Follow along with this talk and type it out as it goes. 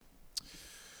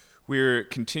We're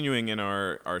continuing in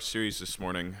our series this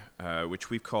morning,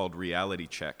 which we've called Reality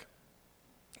Check.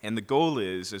 And the goal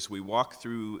is, as we walk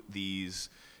through these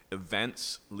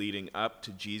events leading up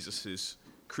to Jesus'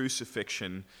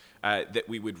 crucifixion, that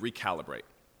we would recalibrate,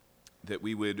 that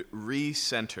we would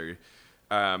recenter.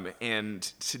 And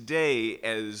today,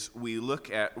 as we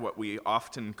look at what we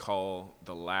often call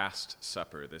the Last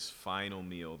Supper, this final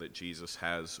meal that Jesus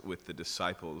has with the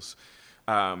disciples,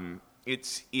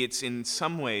 it's in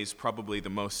some ways probably the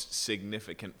most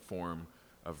significant form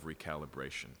of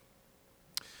recalibration.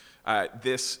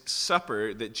 This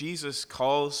supper that Jesus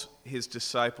calls his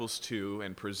disciples to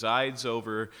and presides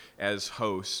over as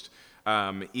host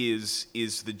is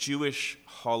the Jewish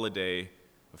holiday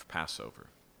of Passover.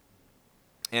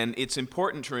 And it's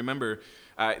important to remember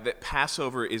that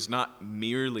Passover is not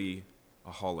merely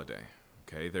a holiday.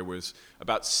 Okay, there was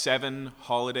about 7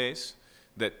 holidays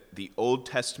that the Old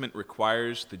Testament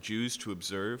requires the Jews to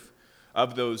observe.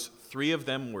 Of those, 3 of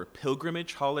them were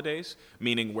pilgrimage holidays,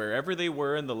 meaning wherever they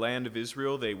were in the land of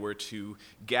Israel, they were to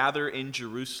gather in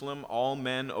Jerusalem. All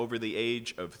men over the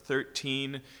age of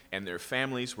 13 and their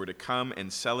families were to come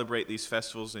and celebrate these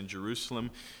festivals in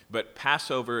Jerusalem. But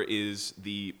Passover is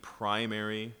the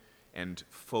primary and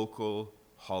focal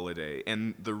holiday.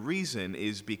 And the reason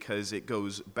is because it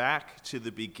goes back to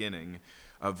the beginning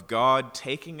of God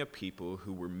taking a people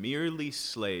who were merely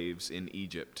slaves in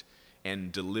Egypt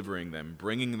and delivering them,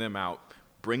 bringing them out,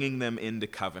 bringing them into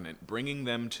covenant, bringing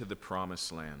them to the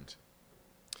promised land.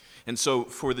 And so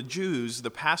for the Jews, the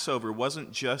Passover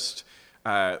wasn't just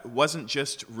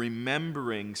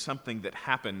remembering something that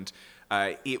happened.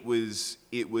 It was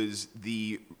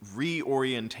the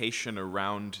reorientation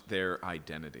around their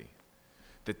identity,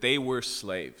 that they were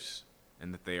slaves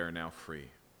and that they are now free,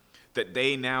 that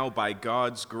they now, by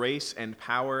God's grace and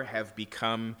power, have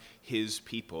become his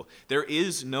people. There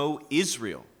is no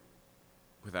Israel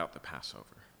without the Passover.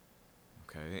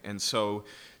 Okay, and so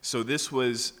this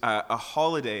was a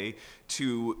holiday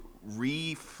to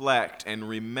reflect and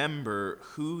remember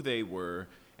who they were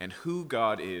and who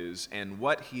God is and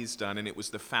what he's done, and it was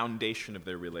the foundation of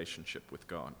their relationship with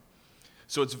God.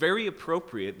 So it's very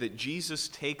appropriate that Jesus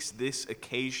takes this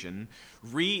occasion,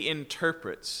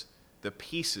 reinterprets the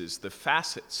pieces, the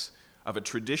facets of a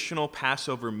traditional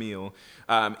Passover meal,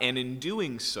 and in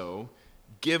doing so,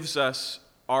 gives us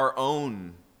our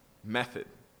own method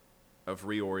of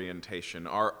reorientation,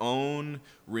 our own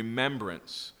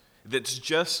remembrance that's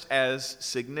just as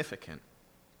significant.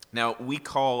 Now, we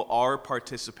call our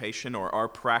participation or our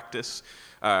practice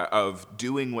of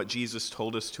doing what Jesus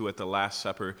told us to at the Last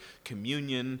Supper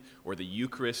communion, or the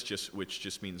Eucharist, which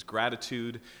just means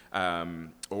gratitude,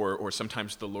 or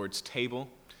sometimes the Lord's table.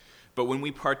 But when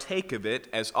we partake of it,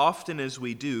 as often as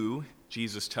we do,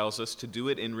 Jesus tells us to do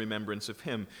it in remembrance of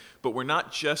him. But we're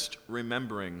not just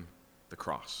remembering the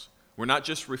cross. We're not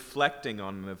just reflecting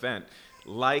on an event.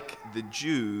 Like the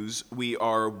Jews, we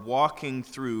are walking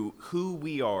through who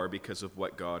we are because of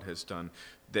what God has done.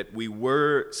 That we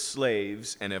were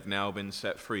slaves and have now been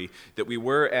set free. That we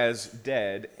were as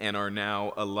dead and are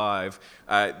now alive.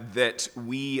 That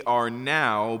we are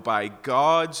now, by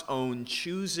God's own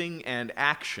choosing and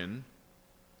action,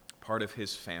 part of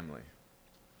his family.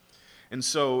 And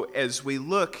so, as we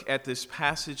look at this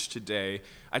passage today,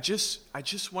 I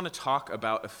just want to talk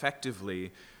about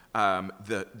effectively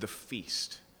the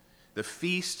feast. The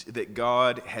feast that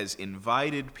God has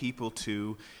invited people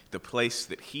to, the place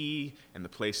that he and the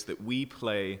place that we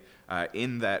play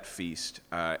in that feast.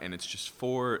 And it's just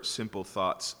 4 simple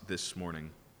thoughts this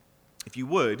morning. If you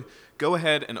would, go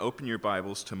ahead and open your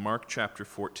Bibles to Mark chapter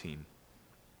 14.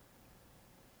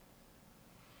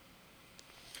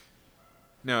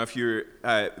 Now, if you're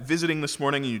visiting this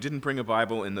morning and you didn't bring a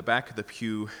Bible, in the back of the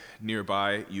pew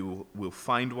nearby, you will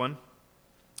find one.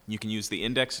 You can use the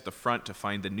index at the front to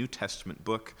find the New Testament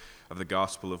book of the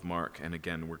Gospel of Mark. And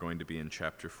again, we're going to be in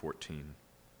chapter 14.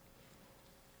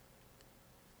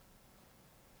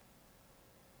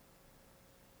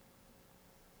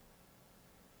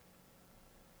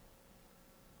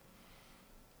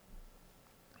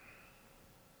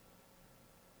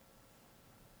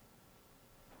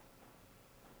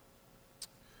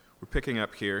 We're picking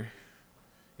up here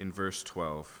in verse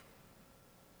 12.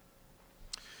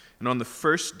 And on the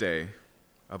first day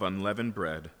of unleavened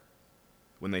bread,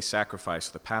 when they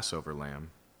sacrificed the Passover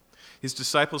lamb, his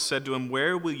disciples said to him,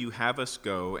 "Where will you have us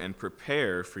go and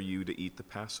prepare for you to eat the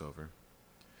Passover?"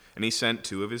 And he sent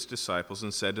 2 of his disciples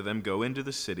and said to them, "Go into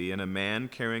the city, and a man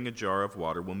carrying a jar of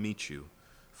water will meet you.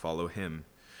 Follow him.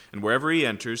 And wherever he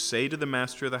enters, say to the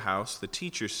master of the house, 'The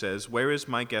teacher says, where is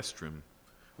my guest room,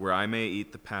 where I may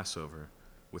eat the Passover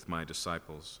with my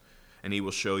disciples?' and he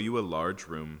will show you a large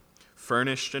room,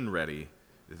 furnished and ready.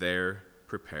 There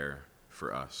prepare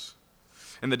for us."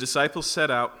 And the disciples set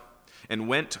out and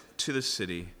went to the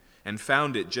city and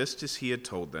found it just as he had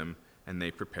told them, and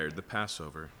they prepared the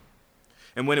Passover.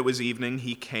 And when it was evening,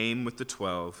 he came with the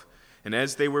 12, and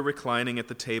as they were reclining at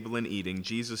the table and eating,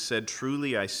 Jesus said,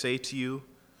 "Truly I say to you,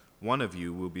 one of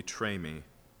you will betray me,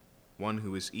 one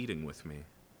who is eating with me."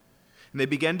 And they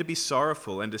began to be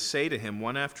sorrowful and to say to him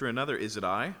one after another, "Is it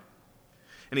I?"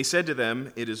 And he said to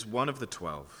them, "It is one of the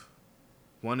 12,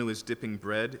 one who is dipping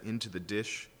bread into the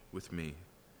dish with me.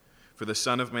 For the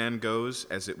Son of Man goes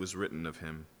as it was written of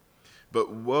him. But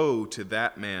woe to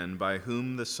that man by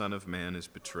whom the Son of Man is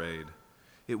betrayed.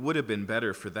 It would have been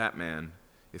better for that man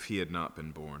if he had not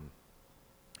been born."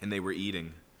 And they were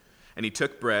eating. And he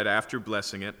took bread after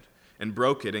blessing it, and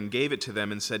broke it, and gave it to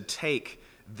them, and said, "Take,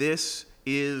 this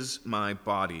is my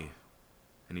body."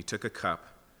 And he took a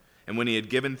cup, and when he had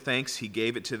given thanks, he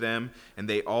gave it to them, and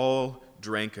they all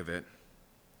drank of it.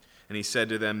 And he said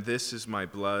to them, "This is my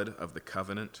blood of the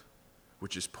covenant,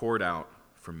 which is poured out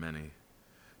for many.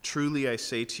 Truly I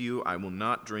say to you, I will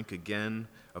not drink again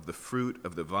of the fruit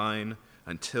of the vine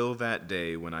until that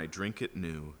day when I drink it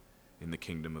new in the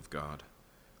kingdom of God."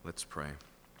 Let's pray.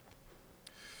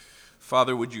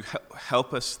 Father, would you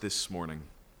help us this morning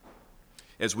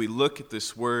as we look at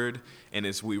this word and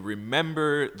as we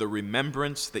remember the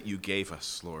remembrance that you gave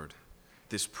us, Lord,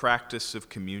 this practice of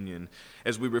communion,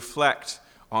 as we reflect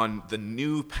on the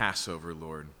new Passover,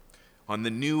 Lord, on the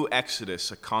new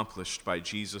Exodus accomplished by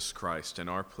Jesus Christ and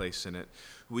our place in it.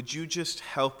 Would you just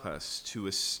help us to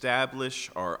establish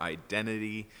our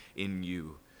identity in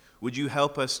you? Would you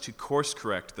help us to course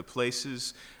correct the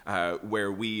places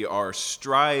where we are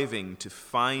striving to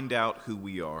find out who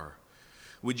we are?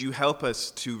 Would you help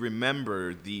us to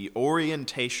remember the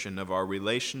orientation of our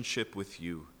relationship with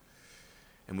you?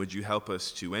 And would you help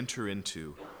us to enter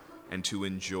into and to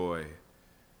enjoy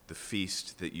the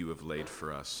feast that you have laid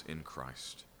for us in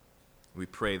Christ? We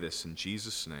pray this in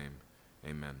Jesus' name.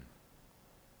 Amen.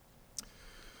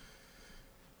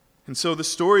 And so the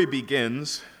story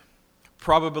begins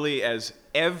probably as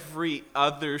every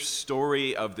other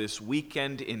story of this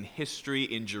weekend in history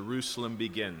in Jerusalem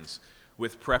begins,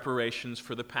 with preparations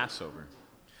for the Passover.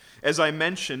 As I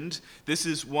mentioned, this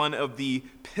is one of the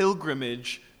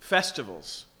pilgrimage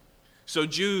festivals. So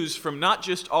Jews from not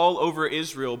just all over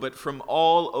Israel, but from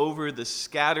all over the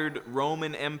scattered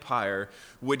Roman Empire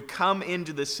would come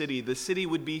into the city. The city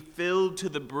would be filled to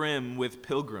the brim with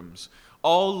pilgrims,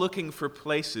 all looking for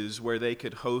places where they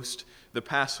could host the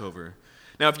Passover.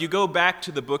 Now, if you go back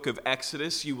to the book of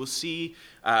Exodus, you will see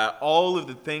all of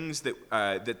the things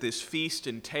that this feast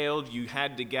entailed. You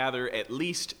had to gather at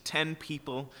least 10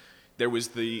 people. There was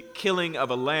the killing of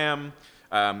a lamb.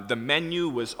 The menu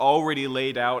was already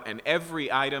laid out, and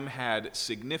every item had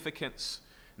significance.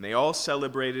 And they all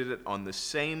celebrated it on the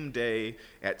same day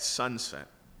at sunset.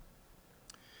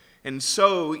 And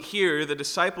so here, the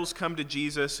disciples come to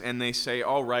Jesus and they say,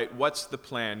 "All right, what's the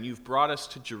plan? You've brought us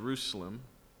to Jerusalem.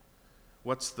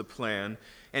 What's the plan?"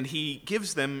 And he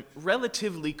gives them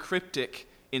relatively cryptic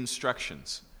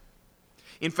instructions.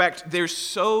 In fact, they're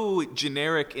so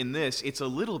generic in this, it's a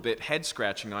little bit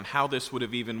head-scratching on how this would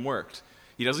have even worked.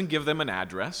 He doesn't give them an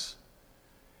address.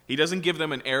 He doesn't give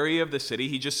them an area of the city.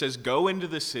 He just says, "Go into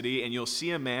the city and you'll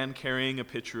see a man carrying a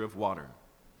pitcher of water."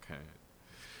 Okay.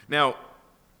 Now,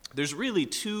 there's really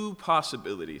two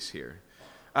possibilities here.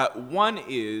 One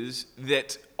is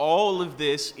that all of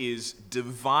this is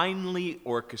divinely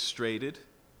orchestrated,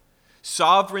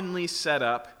 sovereignly set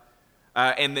up,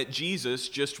 and that Jesus,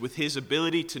 just with his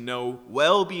ability to know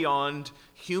well beyond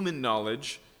human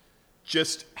knowledge,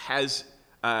 just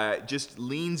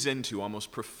leans into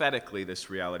almost prophetically this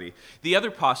reality. The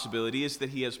other possibility is that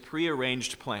he has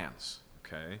prearranged plans,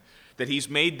 okay? That he's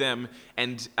made them,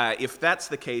 and if that's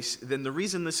the case, then the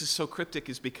reason this is so cryptic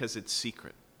is because it's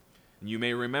secret. And you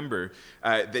may remember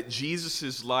that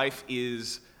Jesus' life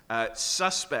is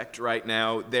suspect right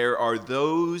now. There are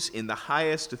those in the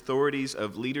highest authorities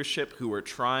of leadership who are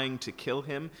trying to kill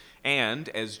him, and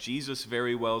as Jesus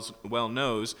very well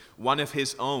knows, one of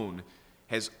his own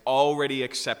has already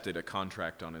accepted a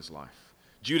contract on his life.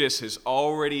 Judas has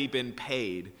already been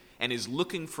paid and is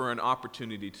looking for an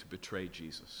opportunity to betray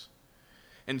Jesus.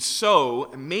 And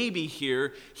so, maybe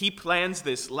here, he plans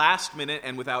this last minute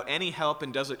and without any help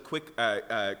and does it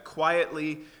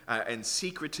quietly and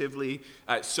secretively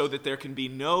so that there can be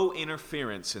no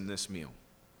interference in this meal.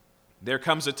 There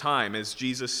comes a time, as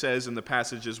Jesus says in the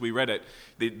passage as we read it,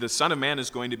 the Son of Man is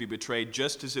going to be betrayed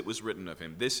just as it was written of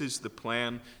him. This is the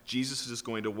plan. Jesus is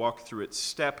going to walk through it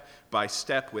step by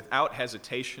step without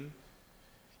hesitation.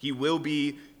 He will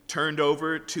be turned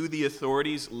over to the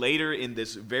authorities later in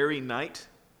this very night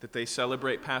that they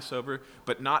celebrate Passover,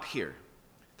 but not here.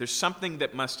 There's something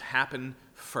that must happen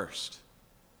first.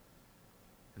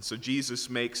 And so Jesus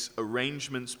makes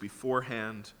arrangements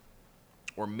beforehand,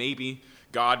 or maybe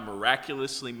God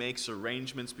miraculously makes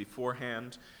arrangements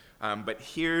beforehand, but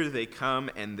here they come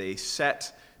and they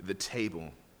set the table.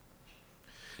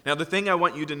 Now, the thing I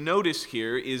want you to notice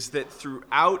here is that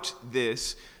throughout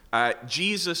this,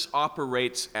 Jesus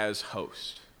operates as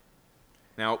host.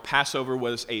 Now, Passover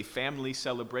was a family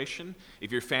celebration.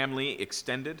 If your family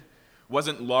extended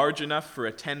wasn't large enough for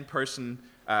a 10-person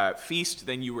feast,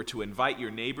 then you were to invite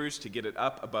your neighbors to get it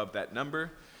up above that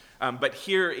number. But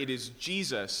here it is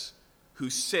Jesus who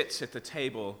sits at the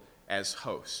table as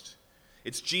host.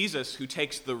 It's Jesus who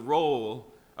takes the role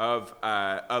of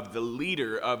the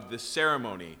leader of the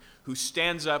ceremony, who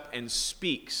stands up and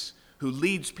speaks, who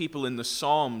leads people in the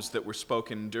Psalms that were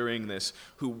spoken during this,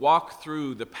 who walk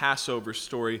through the Passover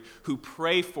story, who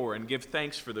pray for and give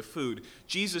thanks for the food.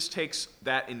 Jesus takes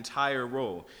that entire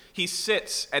role. He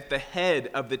sits at the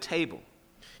head of the table.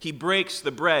 He breaks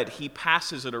the bread. He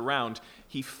passes it around.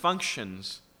 He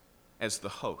functions as the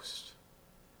host.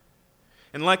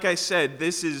 And like I said,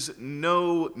 this is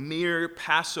no mere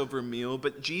Passover meal,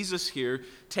 but Jesus here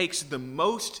takes the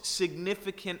most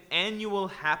significant annual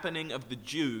happening of the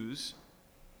Jews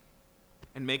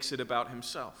and makes it about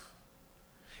himself.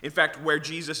 In fact, where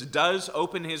Jesus does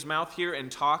open his mouth here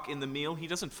and talk in the meal, he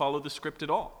doesn't follow the script at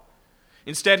all.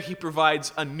 Instead, he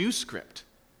provides a new script.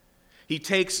 He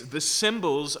takes the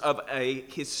symbols of a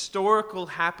historical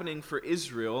happening for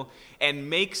Israel and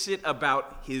makes it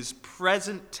about his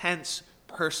present tense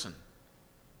person.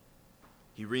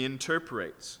 He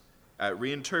reinterprets and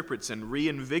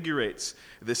reinvigorates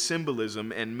the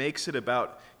symbolism and makes it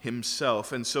about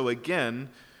himself. And so again,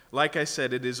 like I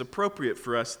said, it is appropriate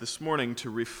for us this morning to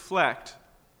reflect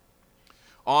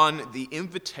on the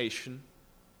invitation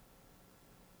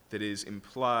that is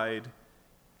implied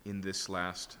in this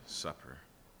Last Supper.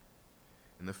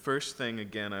 And the first thing,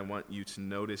 again, I want you to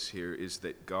notice here is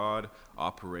that God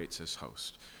operates as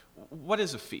host. What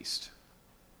is a feast?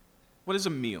 What is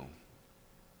a meal?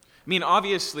 I mean,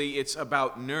 obviously, it's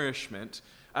about nourishment,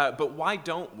 but why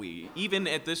don't we, even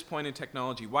at this point in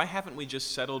technology, why haven't we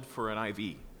just settled for an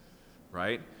IV,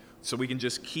 right? So we can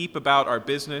just keep about our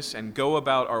business and go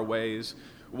about our ways.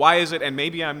 Why is it, and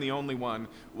maybe I'm the only one,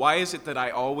 why is it that I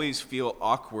always feel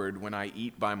awkward when I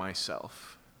eat by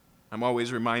myself? I'm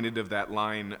always reminded of that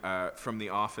line from The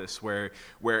Office where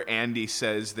Andy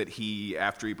says that he,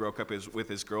 after he broke up with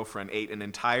his girlfriend, ate an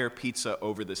entire pizza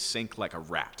over the sink like a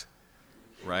rat,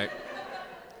 right?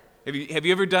 Have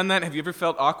you ever done that? Have you ever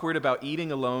felt awkward about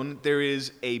eating alone? There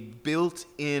is a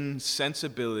built-in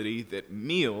sensibility that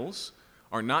meals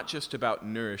are not just about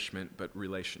nourishment, but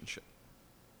relationship.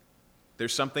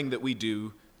 There's something that we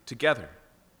do together.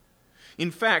 In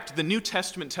fact, the New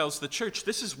Testament tells the church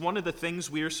this is one of the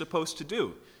things we are supposed to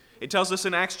do. It tells us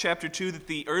in Acts chapter 2 that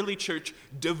the early church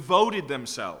devoted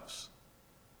themselves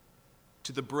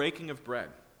to the breaking of bread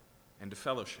and to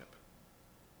fellowship.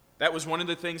 That was one of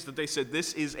the things that they said,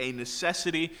 this is a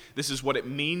necessity. This is what it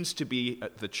means to be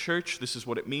the church. This is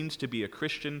what it means to be a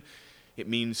Christian. It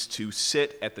means to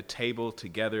sit at the table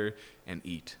together and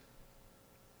eat.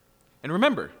 And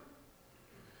remember,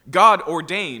 God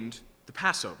ordained the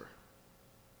Passover.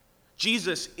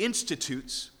 Jesus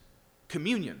institutes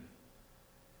communion.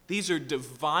 These are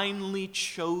divinely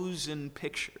chosen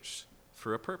pictures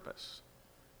for a purpose.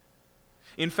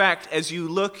 In fact, as you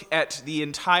look at the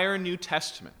entire New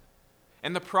Testament,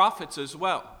 and the prophets as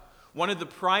well, one of the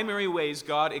primary ways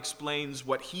God explains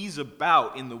what he's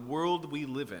about in the world we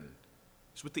live in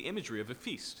is with the imagery of a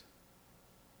feast.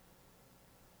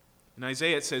 In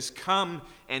Isaiah it says, "Come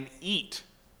and eat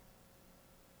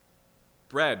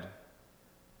bread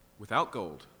without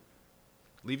gold.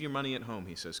 Leave your money at home,"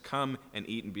 he says. "Come and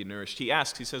eat and be nourished." He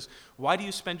asks, he says, "Why do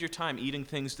you spend your time eating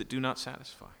things that do not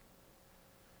satisfy?"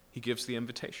 He gives the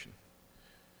invitation.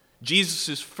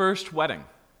 Jesus' first wedding,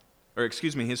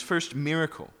 his first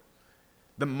miracle,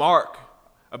 the mark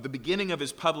of the beginning of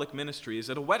his public ministry is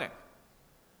at a wedding,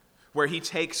 where he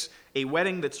takes a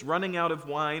wedding that's running out of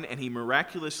wine and he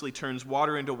miraculously turns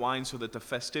water into wine so that the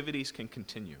festivities can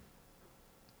continue.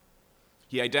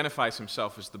 He identifies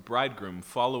himself as the bridegroom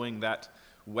following that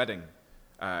wedding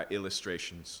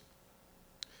illustrations.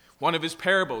 One of his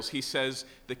parables, he says,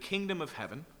 the kingdom of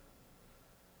heaven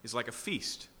is like a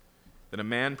feast that a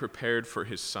man prepared for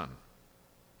his son.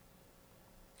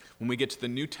 When we get to the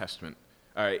New Testament,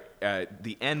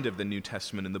 the end of the New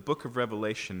Testament in the book of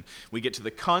Revelation, we get to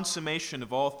the consummation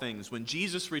of all things. When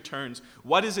Jesus returns,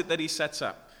 what is it that he sets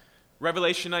up?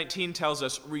 Revelation 19 tells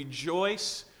us,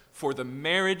 "Rejoice, for the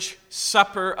marriage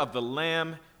supper of the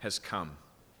Lamb has come."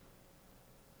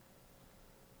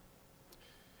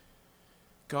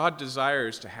 God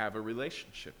desires to have a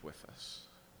relationship with us.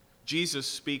 Jesus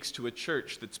speaks to a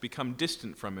church that's become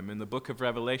distant from him in the book of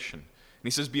Revelation. And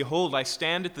he says, "Behold, I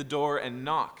stand at the door and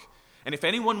knock. And if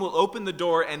anyone will open the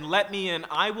door and let me in,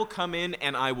 I will come in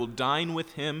and I will dine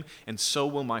with him, and so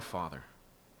will my Father."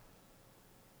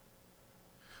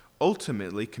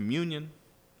 Ultimately, communion,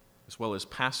 as well as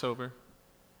Passover,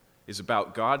 is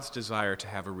about God's desire to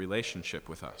have a relationship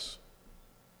with us.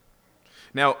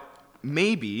 Now,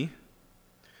 maybe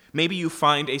you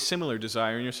find a similar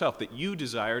desire in yourself, that you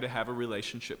desire to have a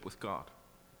relationship with God.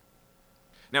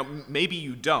 Now, maybe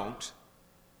you don't.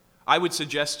 I would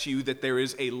suggest to you that there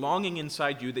is a longing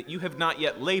inside you that you have not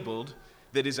yet labeled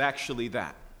that is actually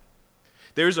that.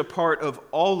 There's a part of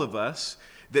all of us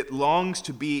that longs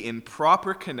to be in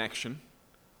proper connection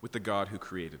with the God who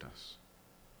created us.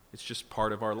 It's just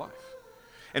part of our life.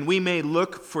 And we may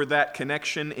look for that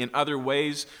connection in other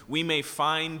ways. We may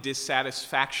find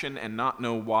dissatisfaction and not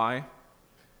know why.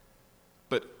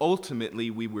 But ultimately,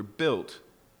 we were built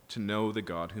to know the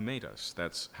God who made us.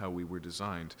 That's how we were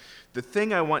designed. The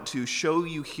thing I want to show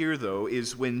you here, though,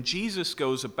 is when Jesus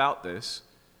goes about this,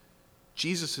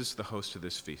 Jesus is the host of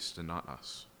this feast and not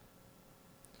us.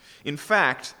 In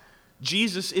fact,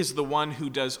 Jesus is the one who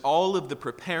does all of the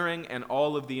preparing and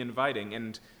all of the inviting.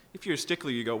 And if you're a stickler,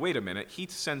 you go, wait a minute, he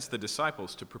sends the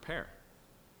disciples to prepare.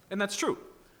 And that's true,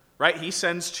 right? He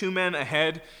sends 2 men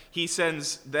ahead. He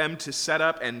sends them to set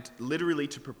up and literally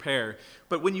to prepare.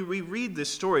 But when you reread this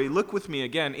story, look with me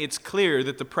again, it's clear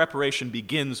that the preparation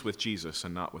begins with Jesus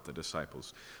and not with the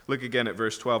disciples. Look again at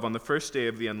verse 12. On the first day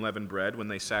of the unleavened bread, when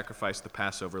they sacrificed the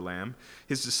Passover lamb,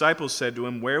 his disciples said to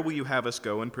him, "Where will you have us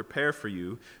go and prepare for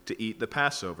you to eat the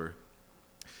Passover?"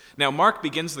 Now, Mark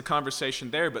begins the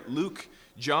conversation there, but Luke,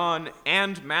 John,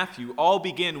 and Matthew all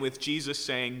begin with Jesus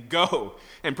saying, "Go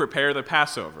and prepare the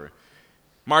Passover."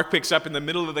 Mark picks up in the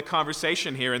middle of the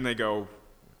conversation here, and they go,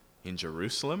 "In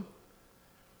Jerusalem?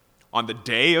 On the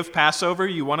day of Passover,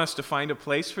 you want us to find a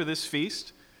place for this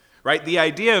feast?" Right? The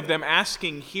idea of them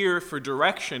asking here for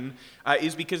direction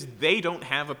is because they don't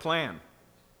have a plan.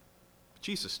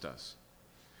 Jesus does.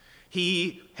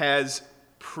 He has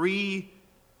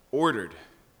pre-ordered,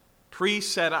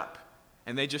 pre-set up,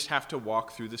 and they just have to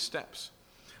walk through the steps.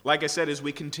 Like I said, as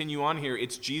we continue on here,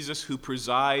 it's Jesus who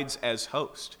presides as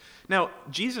host. Now,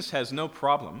 Jesus has no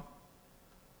problem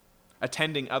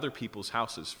attending other people's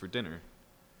houses for dinner.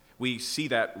 We see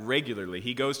that regularly.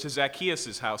 He goes to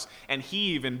Zacchaeus' house, and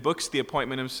he even books the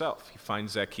appointment himself. He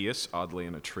finds Zacchaeus, oddly,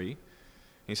 in a tree.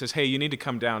 And he says, "Hey, you need to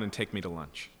come down and take me to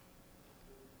lunch."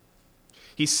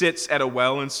 He sits at a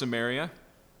well in Samaria,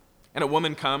 and a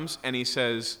woman comes, and he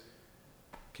says,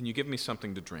 "Can you give me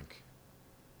something to drink?"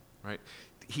 Right?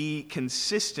 He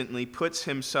consistently puts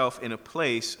himself in a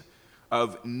place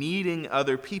of needing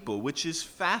other people, which is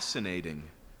fascinating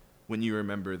when you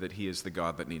remember that he is the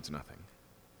God that needs nothing.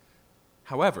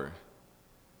 However,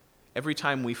 every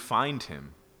time we find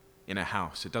him in a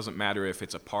house, it doesn't matter if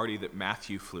it's a party that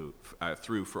Matthew threw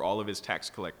for all of his tax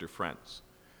collector friends,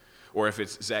 or if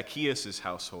it's Zacchaeus'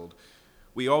 household,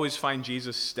 we always find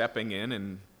Jesus stepping in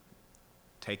and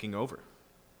taking over,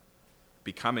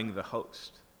 becoming the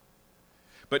host.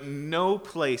 But no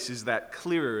place is that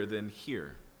clearer than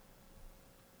here,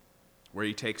 where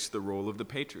he takes the role of the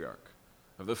patriarch,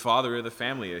 of the father of the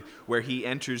family, where he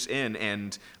enters in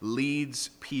and leads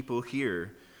people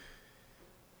here.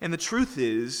 And the truth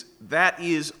is, that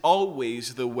is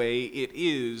always the way it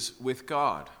is with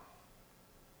God.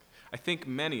 I think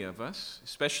many of us,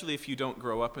 especially if you don't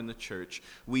grow up in the church,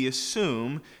 we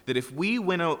assume that if we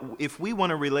want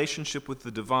a relationship with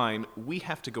the divine, we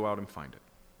have to go out and find it.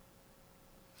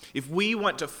 If we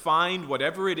want to find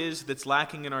whatever it is that's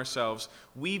lacking in ourselves,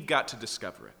 we've got to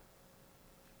discover it.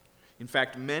 In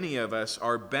fact, many of us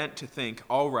are bent to think,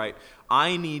 all right,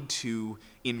 I need to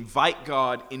invite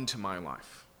God into my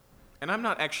life. And I'm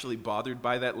not actually bothered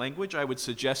by that language. I would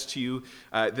suggest to you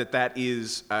that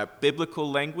is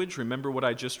biblical language. Remember what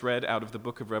I just read out of the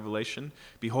book of Revelation?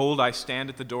 "Behold, I stand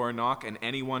at the door and knock, and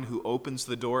anyone who opens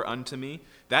the door unto me,"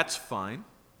 that's fine.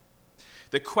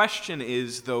 The question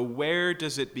is, though, where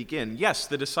does it begin? Yes,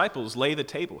 the disciples lay the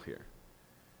table here.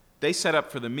 They set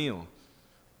up for the meal.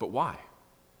 But why?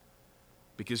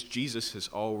 Because Jesus has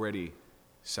already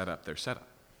set up their setup.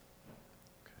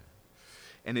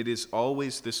 And it is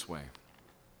always this way.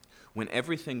 When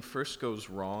everything first goes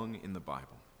wrong in the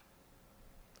Bible,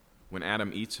 when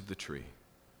Adam eats of the tree,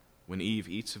 when Eve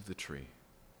eats of the tree,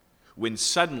 when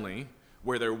suddenly,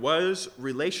 where there was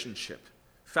relationship,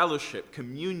 fellowship,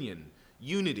 communion,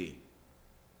 unity,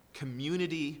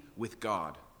 community with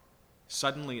God.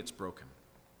 Suddenly it's broken.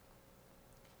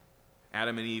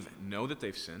 Adam and Eve know that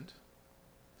they've sinned.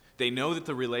 They know that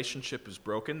the relationship is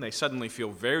broken. They suddenly feel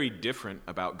very different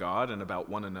about God and about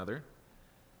one another.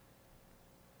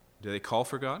 Do they call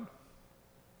for God?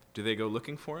 Do they go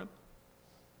looking for Him?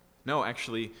 No,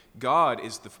 actually, God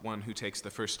is the one who takes the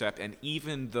first step, and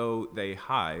even though they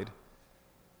hide,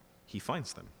 He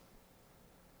finds them.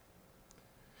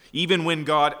 Even when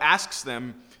God asks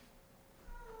them,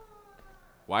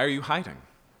 "Why are you hiding?"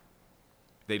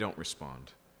 they don't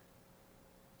respond.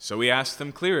 So He asks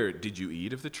them clearer, "Did you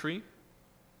eat of the tree?"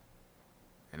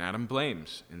 And Adam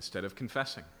blames instead of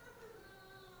confessing.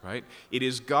 Right? It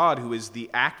is God who is the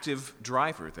active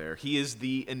driver there. He is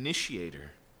the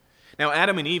initiator. Now,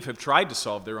 Adam and Eve have tried to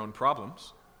solve their own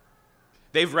problems.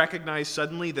 They've recognized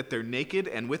suddenly that they're naked,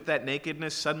 and with that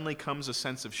nakedness suddenly comes a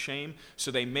sense of shame. So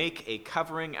they make a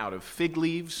covering out of fig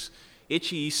leaves,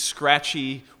 itchy,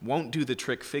 scratchy, won't do the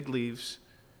trick fig leaves.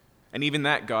 And even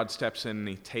that, God steps in and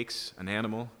He takes an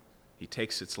animal, He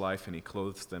takes its life, and He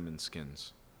clothes them in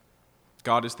skins.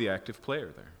 God is the active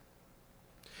player there.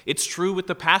 It's true with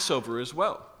the Passover as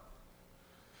well.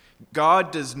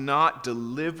 God does not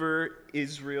deliver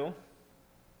Israel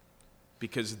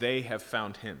because they have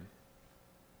found Him.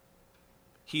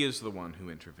 He is the one who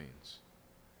intervenes.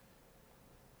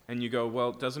 And you go,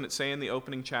 well, doesn't it say in the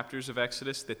opening chapters of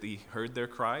Exodus that He heard their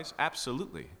cries?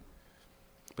 Absolutely.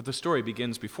 But the story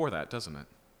begins before that, doesn't it?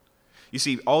 You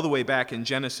see, all the way back in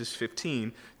Genesis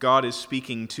 15, God is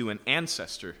speaking to an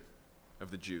ancestor of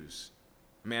the Jews,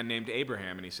 a man named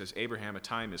Abraham, and He says, "Abraham, a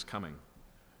time is coming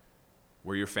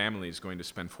where your family is going to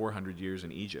spend 400 years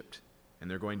in Egypt, and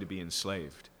they're going to be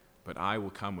enslaved. But I will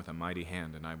come with a mighty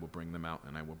hand, and I will bring them out,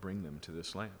 and I will bring them to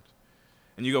this land."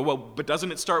 And you go, well, but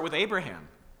doesn't it start with Abraham?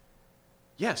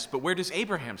 Yes, but where does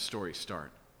Abraham's story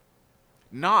start?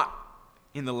 Not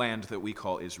in the land that we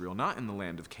call Israel, not in the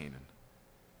land of Canaan,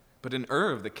 but in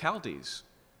Ur of the Chaldees,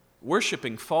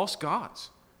 worshiping false gods.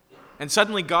 And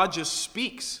suddenly God just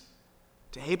speaks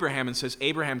to Abraham and says,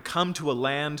 "Abraham, come to a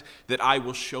land that I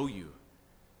will show you."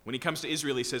 When He comes to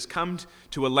Israel, He says, "Come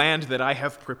to a land that I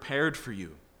have prepared for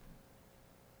you."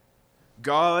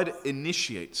 God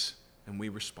initiates and we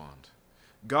respond.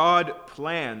 God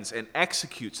plans and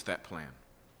executes that plan.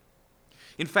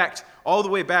 In fact, all the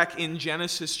way back in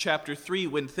Genesis chapter 3,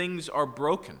 when things are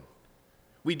broken,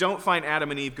 we don't find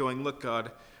Adam and Eve going, "Look,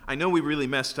 God, I know we really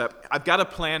messed up. I've got a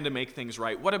plan to make things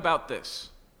right. What about this?"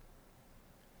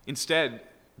 Instead,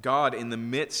 God, in the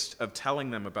midst of telling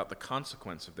them about the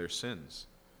consequence of their sins,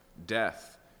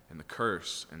 death and the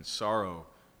curse and sorrow,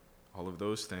 all of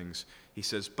those things, He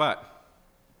says, "But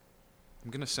I'm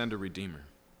going to send a Redeemer.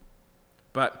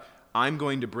 But I'm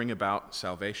going to bring about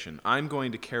salvation. I'm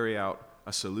going to carry out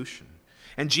a solution."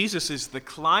 And Jesus is the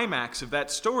climax of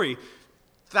that story.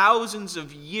 Thousands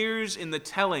of years in the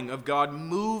telling of God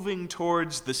moving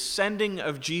towards the sending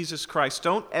of Jesus Christ.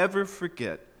 Don't ever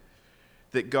forget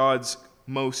that God's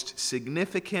most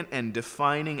significant and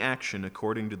defining action,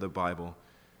 according to the Bible,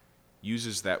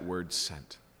 uses that word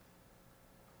 "sent."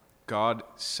 God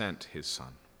sent His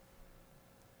Son.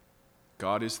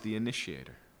 God is the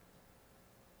initiator.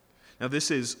 Now,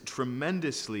 this is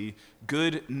tremendously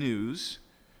good news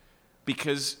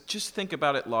because just think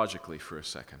about it logically for a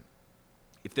second.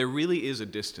 If there really is a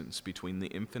distance between the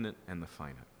infinite and the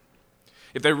finite,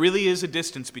 if there really is a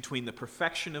distance between the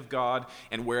perfection of God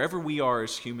and wherever we are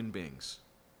as human beings,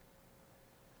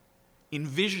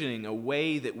 envisioning a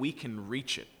way that we can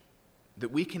reach it, that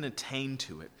we can attain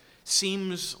to it,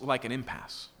 seems like an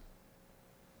impasse.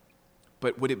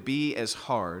 But would it be as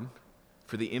hard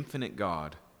for the infinite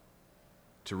God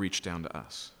to reach down to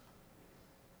us?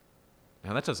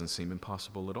 Now, that doesn't seem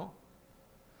impossible at all.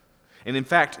 And in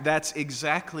fact, that's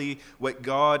exactly what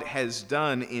God has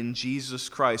done in Jesus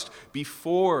Christ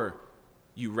before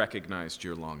you recognized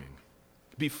your longing,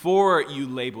 before you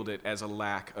labeled it as a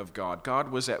lack of God.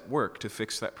 God was at work to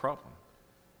fix that problem.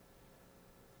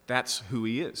 That's who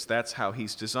He is. That's how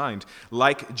He's designed.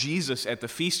 Like Jesus at the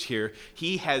feast here,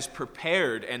 He has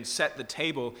prepared and set the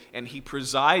table, and He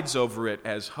presides over it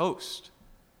as host.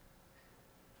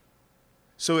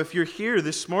 So if you're here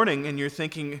this morning and you're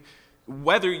thinking,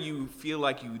 whether you feel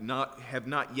like you have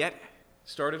not yet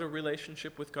started a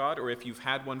relationship with God, or if you've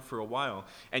had one for a while,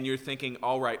 and you're thinking,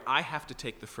 all right, I have to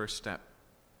take the first step.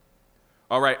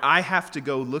 All right, I have to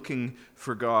go looking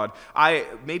for God.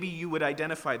 Maybe you would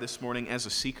identify this morning as a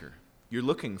seeker. You're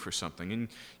looking for something, and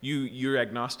you're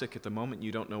agnostic at the moment.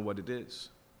 You don't know what it is.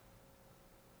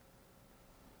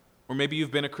 Or maybe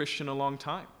you've been a Christian a long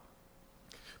time.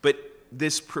 But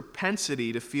this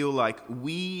propensity to feel like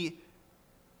we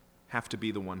have to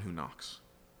be the one who knocks.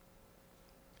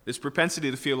 This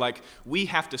propensity to feel like we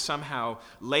have to somehow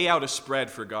lay out a spread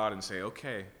for God and say,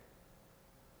 okay,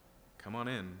 come on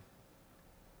in,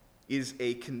 is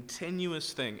a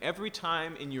continuous thing. Every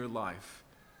time in your life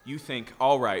you think,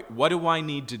 all right, what do I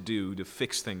need to do to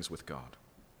fix things with God?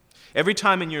 Every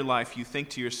time in your life you think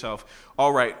to yourself,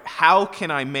 all right, how can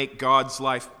I make God's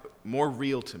life more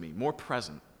real to me, more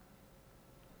present?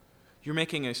 You're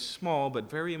making a small but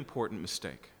very important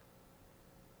mistake.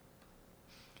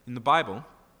 In the Bible,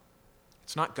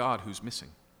 it's not God who's missing.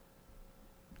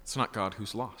 It's not God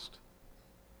who's lost.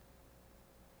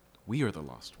 We are the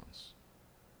lost ones.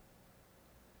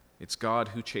 It's God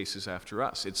who chases after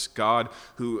us. It's God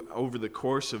who, over the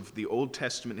course of the Old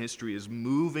Testament history, is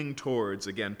moving towards,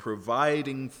 again,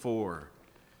 providing for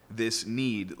this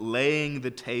need, laying the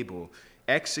table,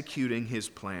 executing his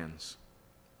plans.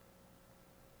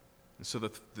 And so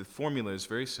the formula is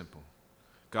very simple.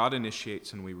 God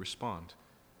initiates and we respond.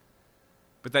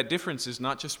 But that difference is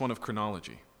not just one of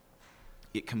chronology.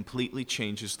 It completely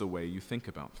changes the way you think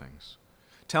about things.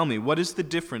 Tell me, what is the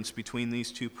difference between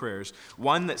these two prayers?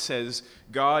 One that says,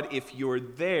 God, if you're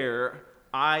there,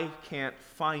 I can't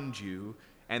find you.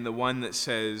 And the one that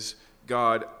says,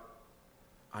 God,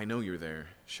 I know you're there,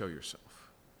 show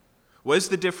yourself. What is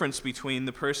the difference between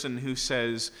the person who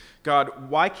says, God,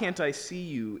 why can't I see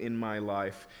you in my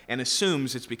life, and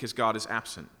assumes it's because God is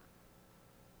absent?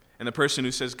 And the person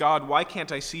who says, God, why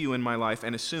can't I see you in my life,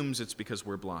 and assumes it's because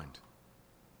we're blind?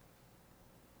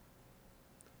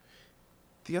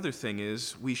 The other thing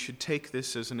is, we should take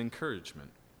this as an encouragement.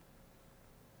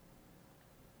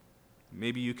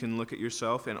 Maybe you can look at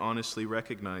yourself and honestly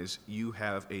recognize you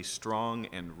have a strong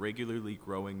and regularly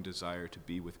growing desire to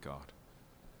be with God.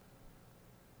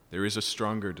 There is a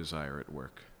stronger desire at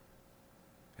work,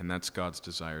 and that's God's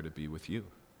desire to be with you.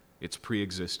 It's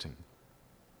pre-existing.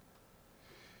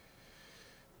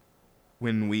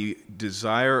 When we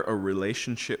desire a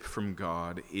relationship from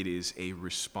God, it is a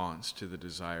response to the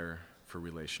desire for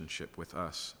relationship with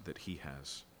us that he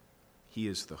has. He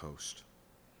is the host.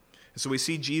 So we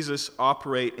see Jesus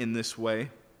operate in this way.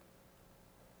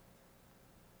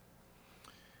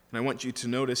 And I want you to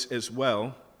notice as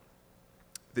well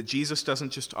that Jesus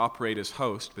doesn't just operate as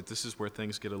host, but this is where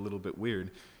things get a little bit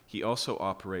weird. He also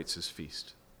operates as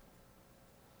feast.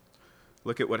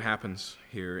 Look at what happens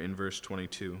here in verse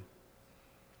 22.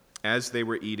 As they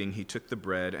were eating, he took the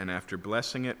bread, and after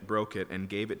blessing it, broke it, and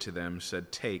gave it to them,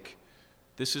 said, "Take,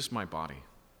 this is my body."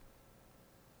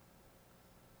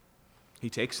 He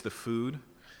takes the food,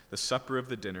 the supper of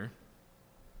the dinner,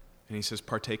 and he says,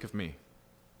 "Partake of me.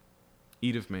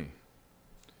 Eat of me."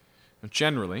 Now,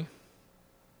 generally,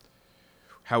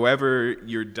 however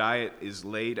your diet is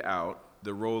laid out,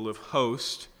 the role of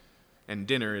host and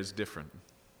dinner is different.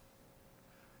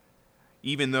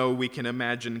 Even though we can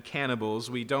imagine cannibals,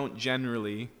 we don't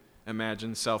generally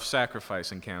imagine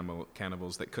self-sacrificing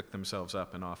cannibals that cook themselves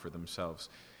up and offer themselves.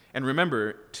 And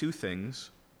remember two things.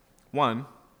 One,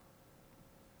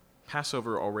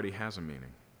 Passover already has a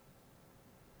meaning.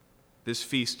 This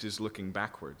feast is looking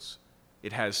backwards.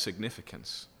 It has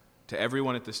significance to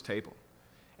everyone at this table.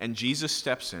 And Jesus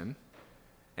steps in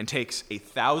and takes a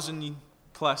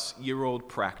 1,000-plus-year-old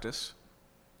practice,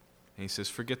 and he says,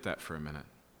 forget that for a minute.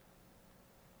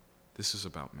 This is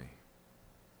about me.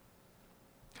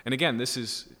 And again, this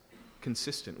is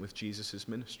consistent with Jesus'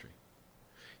 ministry.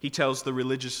 He tells the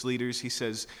religious leaders, he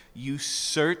says, you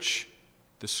search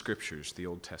the Scriptures, the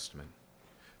Old Testament,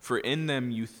 for in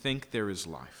them you think there is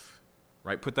life.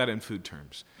 Right? Put that in food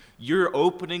terms. You're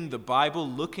opening the Bible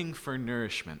looking for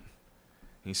nourishment.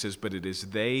 And he says, but it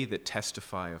is they that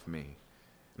testify of me.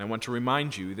 And I want to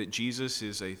remind you that Jesus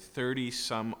is a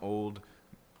 30-some-old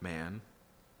man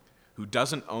who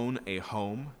doesn't own a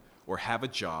home or have a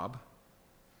job,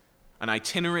 an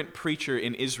itinerant preacher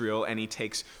in Israel, and he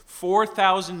takes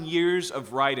 4,000 years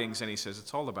of writings and he says,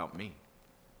 it's all about me.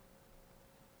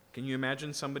 Can you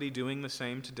imagine somebody doing the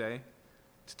same today?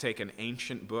 To take an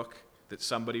ancient book that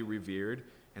somebody revered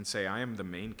and say, I am the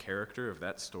main character of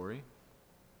that story?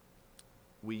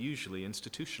 We usually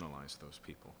institutionalize those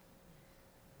people.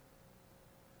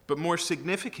 But more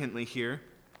significantly here,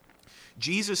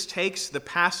 Jesus takes the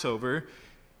Passover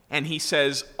and he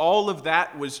says, all of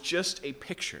that was just a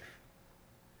picture,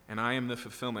 and I am the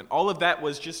fulfillment. All of that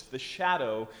was just the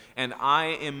shadow, and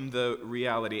I am the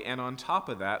reality. And on top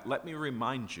of that, let me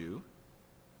remind you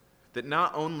that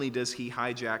not only does he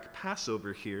hijack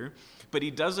Passover here, but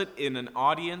he does it in an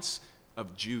audience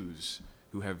of Jews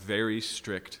who have very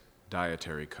strict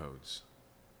dietary codes.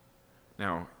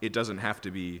 Now, it doesn't have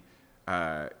to be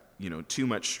too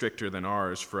much stricter than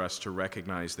ours for us to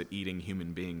recognize that eating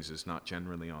human beings is not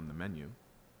generally on the menu.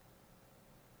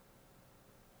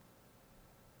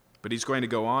 But he's going to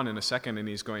go on in a second, and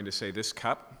he's going to say, this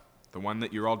cup, the one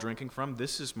that you're all drinking from,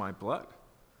 this is my blood.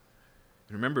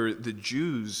 Remember, the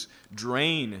Jews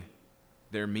drain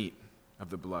their meat of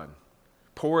the blood,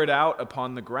 pour it out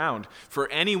upon the ground. For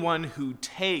anyone who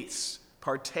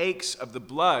partakes of the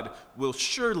blood will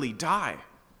surely die.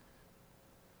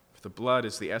 For the blood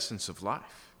is the essence of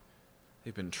life.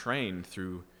 They've been trained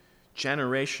through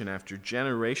generation after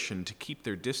generation to keep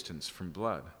their distance from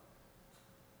blood.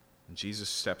 And Jesus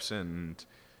steps in,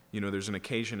 and there's an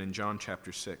occasion in John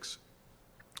chapter 6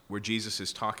 where Jesus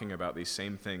is talking about these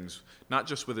same things, not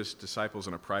just with his disciples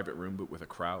in a private room, but with a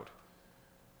crowd.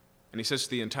 And he says to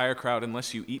the entire crowd,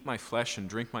 unless you eat my flesh and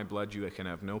drink my blood, you can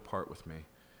have no part with me.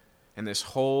 And this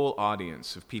whole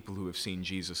audience of people who have seen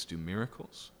Jesus do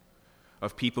miracles,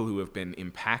 of people who have been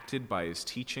impacted by his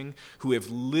teaching, who have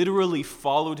literally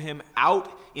followed him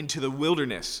out into the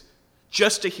wilderness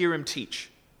just to hear him teach.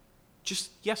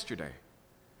 Just yesterday,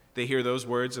 they hear those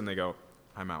words and they go,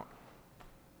 I'm out.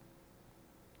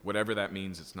 Whatever that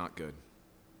means, it's not good.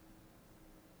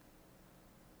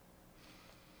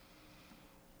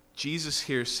 Jesus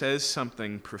here says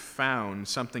something profound,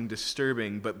 something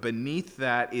disturbing, but beneath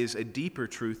that is a deeper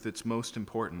truth that's most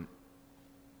important.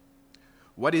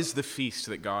 What is the feast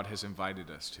that God has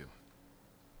invited us to?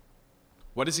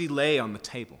 What does he lay on the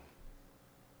table?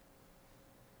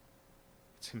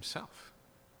 It's himself.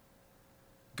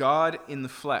 God in the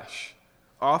flesh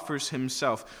offers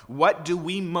himself. What do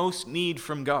we most need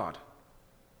from God?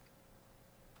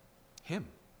 Him.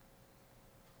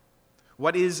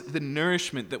 What is the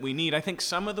nourishment that we need? I think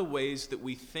some of the ways that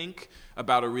we think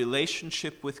about a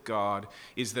relationship with God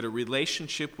is that a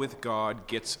relationship with God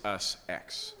gets us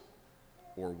X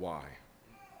or Y.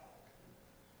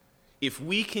 If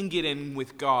we can get in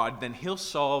with God, then he'll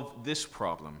solve this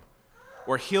problem,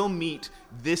 or he'll meet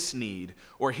this need,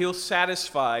 or he'll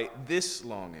satisfy this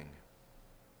longing.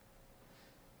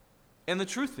 And the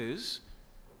truth is,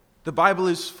 the Bible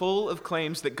is full of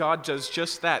claims that God does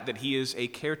just that he is a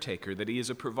caretaker, that he is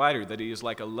a provider, that he is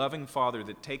like a loving father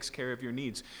that takes care of your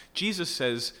needs. Jesus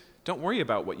says, don't worry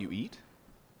about what you eat,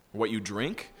 or what you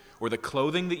drink, or the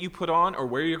clothing that you put on, or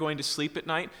where you're going to sleep at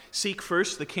night. Seek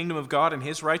first the kingdom of God and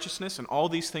his righteousness, and all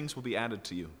these things will be added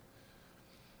to you.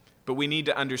 But we need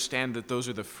to understand that those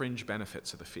are the fringe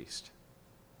benefits of the feast.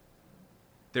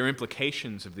 There are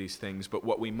implications of these things, but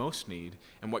what we most need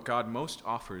and what God most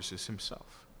offers is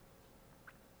himself.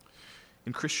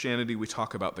 In Christianity, we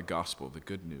talk about the gospel, the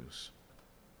good news.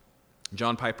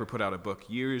 John Piper put out a book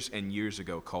years and years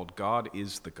ago called God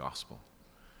is the Gospel.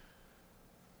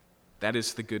 That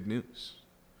is the good news.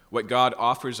 What God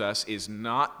offers us is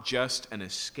not just an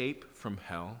escape from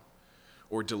hell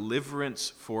or deliverance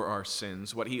for our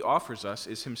sins. What he offers us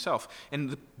is himself.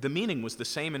 And the meaning was the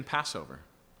same in Passover.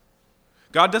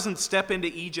 God doesn't step into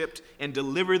Egypt and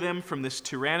deliver them from this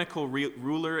tyrannical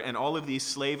ruler and all of these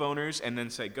slave owners and then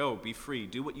say, go, be free,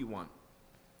 do what you want.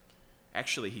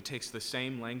 Actually, he takes the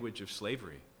same language of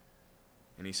slavery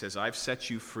and he says, I've set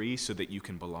you free so that you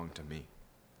can belong to me.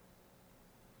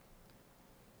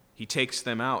 He takes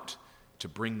them out to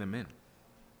bring them in.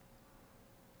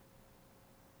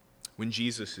 When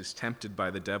Jesus is tempted by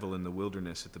the devil in the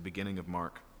wilderness at the beginning of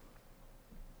Mark,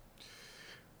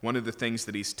 one of the things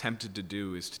that he's tempted to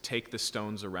do is to take the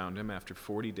stones around him after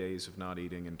 40 days of not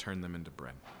eating and turn them into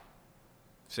bread.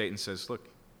 Satan says, look,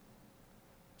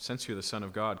 since you're the Son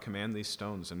of God, command these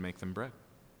stones and make them bread.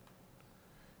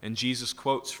 And Jesus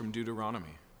quotes from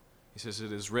Deuteronomy. He says,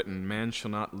 it is written, man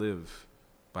shall not live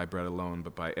by bread alone,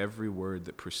 but by every word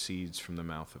that proceeds from the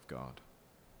mouth of God.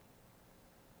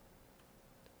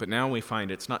 But now we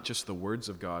find it's not just the words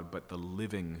of God, but the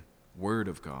living Word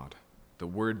of God. The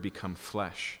Word become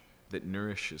flesh that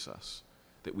nourishes us,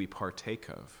 that we partake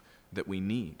of, that we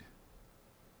need.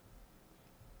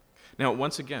 Now,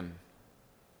 once again,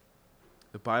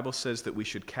 the Bible says that we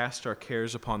should cast our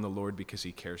cares upon the Lord because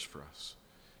he cares for us.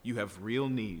 You have real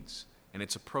needs, and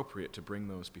it's appropriate to bring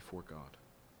those before God.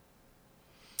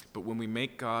 But when we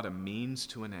make God a means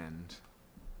to an end,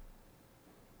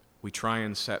 we try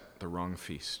and set the wrong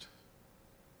feast.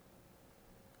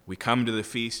 We come to the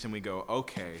feast and we go,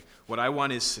 okay, what I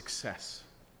want is success.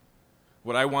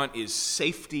 What I want is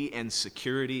safety and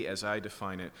security as I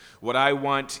define it. What I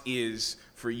want is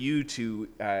for you to,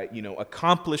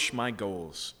 accomplish my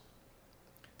goals.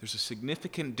 There's a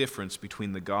significant difference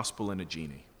between the gospel and a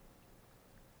genie.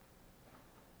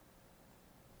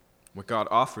 What God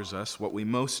offers us, what we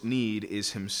most need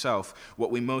is himself,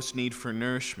 what we most need for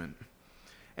nourishment.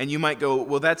 And you might go,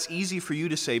 well, that's easy for you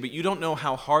to say, but you don't know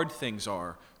how hard things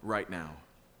are right now.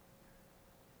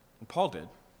 Well, Paul did.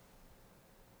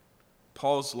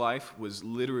 Paul's life was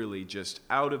literally just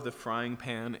out of the frying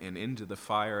pan and into the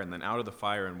fire, and then out of the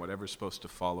fire and whatever's supposed to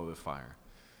follow the fire.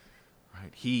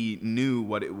 Right? He knew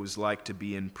what it was like to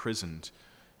be imprisoned.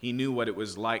 He knew what it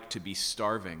was like to be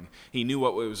starving. He knew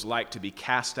what it was like to be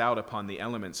cast out upon the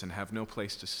elements and have no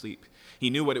place to sleep. He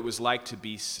knew what it was like to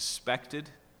be suspected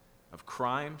of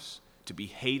crimes, to be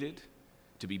hated,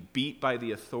 to be beat by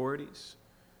the authorities.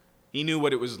 He knew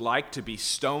what it was like to be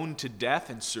stoned to death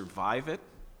and survive it.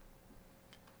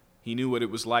 He knew what it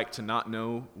was like to not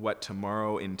know what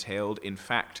tomorrow entailed. In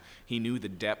fact, he knew the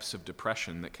depths of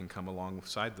depression that can come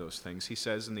alongside those things. He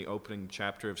says in the opening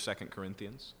chapter of 2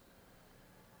 Corinthians,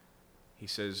 he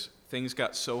says, things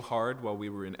got so hard while we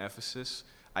were in Ephesus,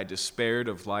 I despaired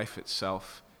of life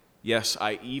itself. Yes,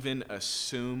 I even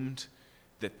assumed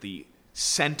that the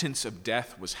sentence of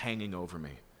death was hanging over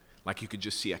me, like you could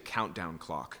just see a countdown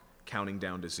clock counting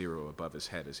down to 0 above his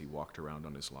head as he walked around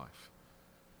on his life.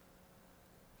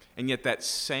 And yet that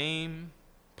same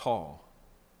Paul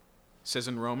says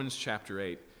in Romans chapter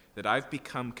 8 that I've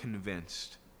become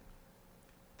convinced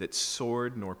that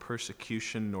sword nor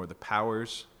persecution nor the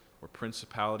powers or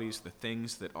principalities, the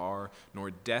things that are,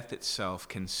 nor death itself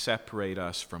can separate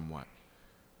us from what?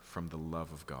 From the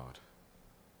love of God.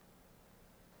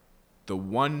 The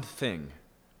one thing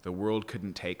the world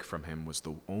couldn't take from him was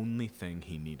the only thing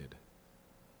he needed.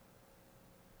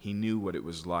 He knew what it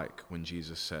was like when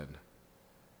Jesus said,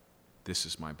 "This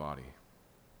is my body.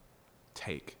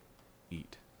 Take,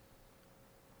 eat."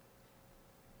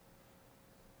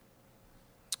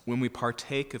 When we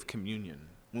partake of communion,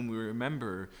 when we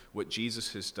remember what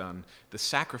Jesus has done, the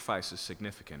sacrifice is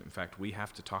significant. In fact, we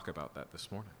have to talk about that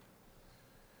this morning.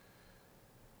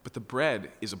 But the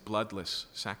bread is a bloodless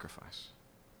sacrifice.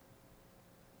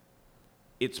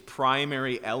 Its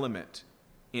primary element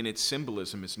in its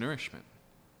symbolism is nourishment.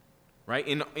 Right?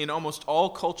 In almost all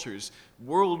cultures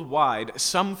worldwide,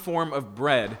 some form of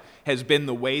bread has been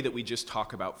the way that we just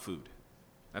talk about food.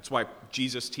 That's why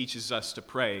Jesus teaches us to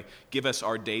pray, give us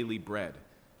our daily bread.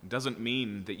 It doesn't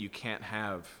mean that you can't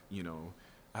have,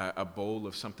 a bowl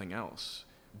of something else.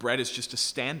 Bread is just a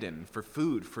stand-in for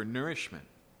food, for nourishment.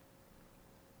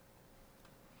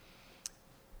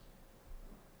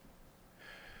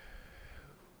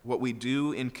 What we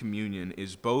do in communion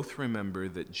is both remember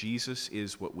that Jesus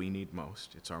is what we need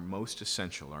most. It's our most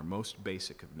essential, our most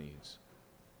basic of needs.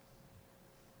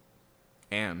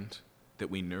 And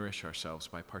that we nourish ourselves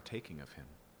by partaking of him.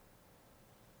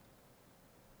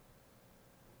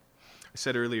 I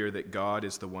said earlier that God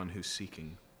is the one who's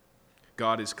seeking.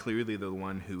 God is clearly the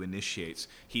one who initiates.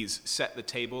 He's set the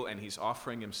table and he's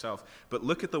offering himself. But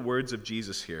look at the words of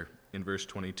Jesus here in verse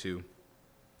 22.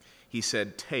 He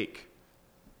said, "Take,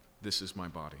 this is my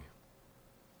body."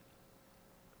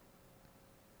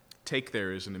 Take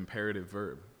there is an imperative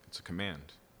verb. It's a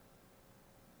command.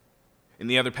 In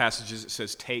the other passages, it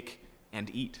says, "Take and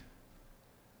eat."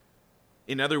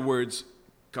 In other words,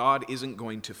 God isn't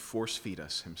going to force feed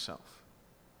us himself.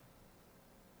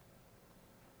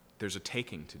 There's a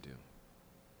taking to do.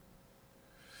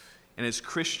 And as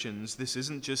Christians, this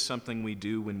isn't just something we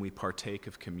do when we partake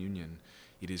of communion.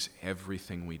 It is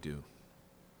everything we do.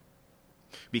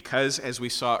 Because, as we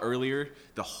saw earlier,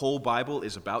 the whole Bible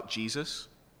is about Jesus.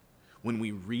 When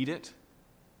we read it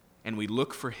and we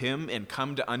look for him and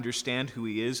come to understand who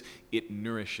he is, it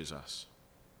nourishes us.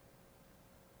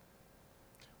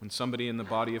 When somebody in the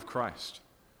body of Christ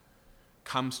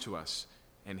comes to us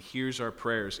and hears our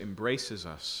prayers, embraces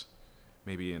us,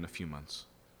 maybe in a few months,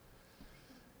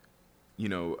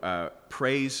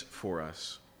 prays for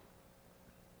us,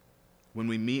 when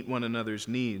we meet one another's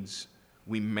needs,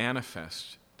 we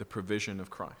manifest the provision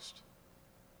of Christ.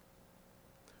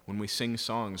 When we sing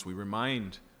songs, we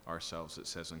remind ourselves, it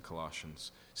says in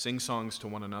Colossians, sing songs to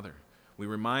one another. We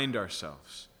remind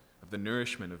ourselves of the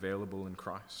nourishment available in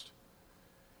Christ.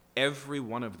 Every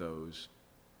one of those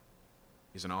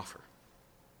is an offer.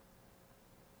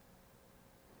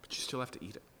 But you still have to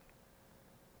eat it.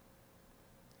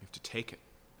 You have to take it.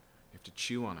 You have to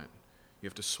chew on it. You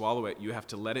have to swallow it. You have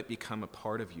to let it become a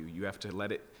part of you. You have to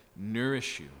let it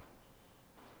nourish you.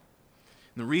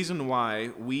 And the reason why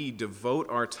we devote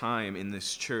our time in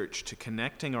this church to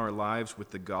connecting our lives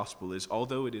with the gospel is,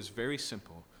 although it is very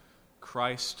simple,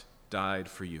 Christ died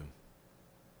for you.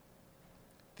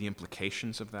 The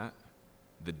implications of that,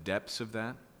 the depths of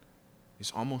that,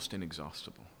 is almost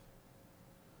inexhaustible.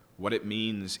 What it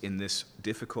means in this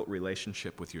difficult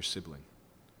relationship with your sibling.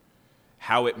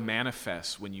 How it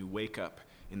manifests when you wake up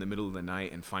in the middle of the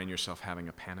night and find yourself having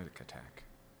a panic attack.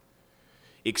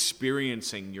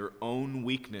 experiencing your own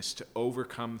weakness to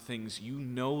overcome things you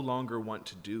no longer want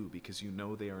to do because you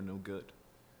know they are no good.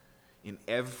 In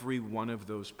every one of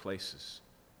those places,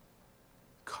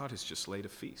 God has just laid a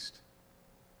feast.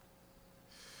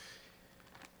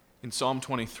 In Psalm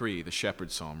 23, the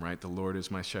shepherd psalm, right? The Lord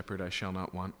is my shepherd, I shall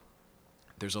not want.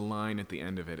 There's a line at the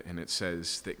end of it, and it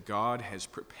says that God has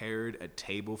prepared a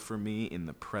table for me in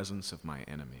the presence of my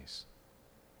enemies.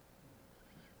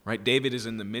 Right? David is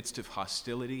in the midst of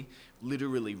hostility,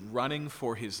 literally running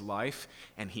for his life,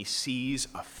 and he sees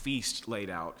a feast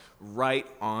laid out right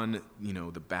on,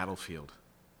 the battlefield.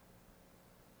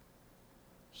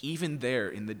 Even there,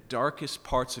 in the darkest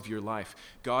parts of your life,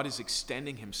 God is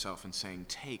extending himself and saying,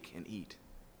 take and eat.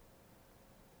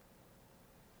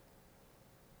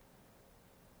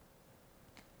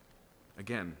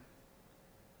 Again,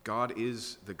 God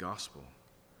is the gospel.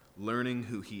 Learning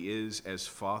who he is as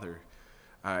Father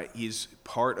is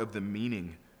part of the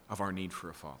meaning of our need for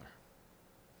a Father.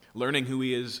 Learning who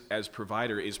he is as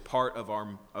provider is part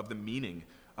of the meaning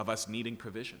of us needing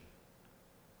provision.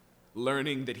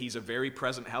 Learning that he's a very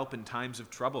present help in times of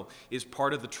trouble is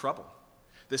part of the trouble.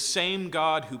 The same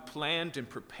God who planned and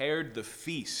prepared the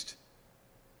feast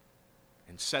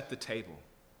and set the table,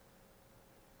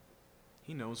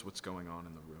 he knows what's going on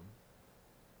in the room.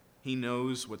 He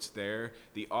knows what's there.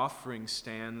 The offering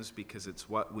stands because it's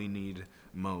what we need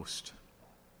most.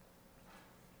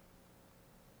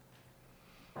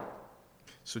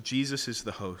 So Jesus is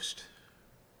the host.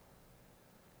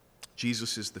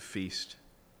 Jesus is the feast.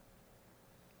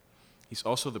 He's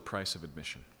also the price of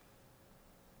admission.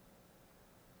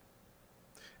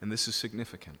 And this is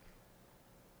significant.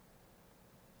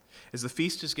 As the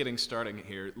feast is getting started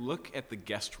here, look at the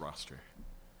guest roster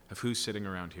of who's sitting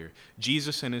around here.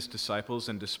 Jesus and his disciples,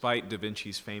 and despite Da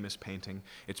Vinci's famous painting,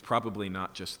 it's probably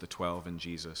not just the 12 and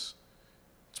Jesus.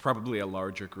 It's probably a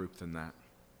larger group than that.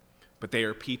 But they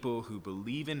are people who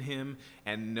believe in him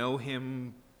and know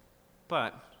him.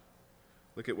 But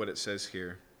look at what it says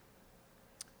here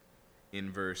in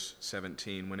verse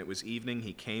 17. When it was evening,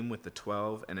 he came with the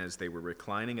 12, and as they were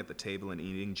reclining at the table and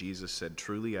eating, Jesus said,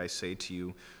 "Truly I say to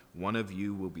you, one of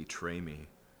you will betray me,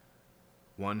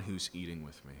 one who's eating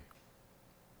with me."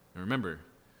 Now remember,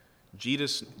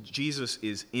 Jesus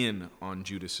is in on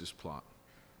Judas's plot.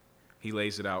 He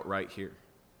lays it out right here.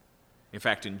 In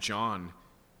fact, in John,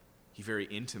 he very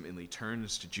intimately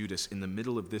turns to Judas in the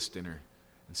middle of this dinner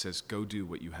and says, "Go do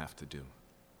what you have to do."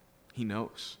 He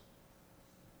knows.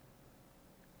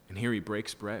 And here he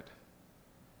breaks bread.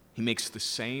 He makes the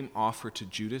same offer to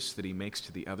Judas that he makes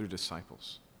to the other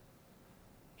disciples.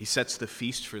 He sets the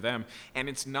feast for them, and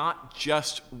it's not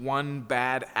just one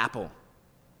bad apple.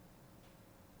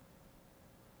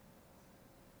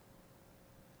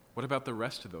 What about the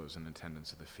rest of those in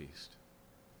attendance at the feast?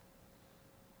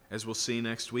 As we'll see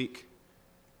next week,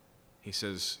 he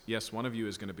says, yes, one of you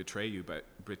is going to betray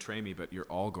me, but you're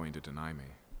all going to deny me.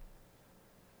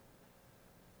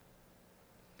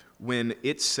 When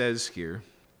it says here,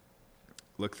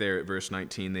 look there at verse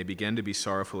 19, they began to be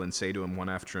sorrowful and say to him one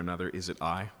after another, "Is it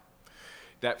I?"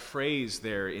 That phrase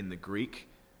there in the Greek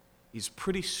is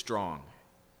pretty strong.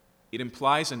 It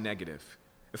implies a negative.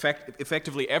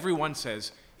 Effectively, everyone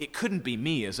says, it couldn't be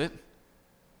me, is it?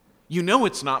 You know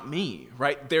it's not me,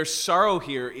 right? Their sorrow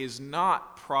here is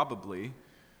not probably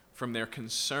from their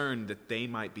concern that they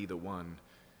might be the one.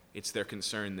 It's their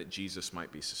concern that Jesus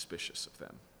might be suspicious of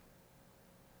them.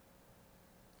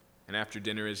 And after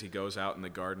dinner, as he goes out in the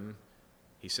garden,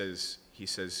 he says,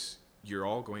 "You're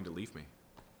all going to leave me.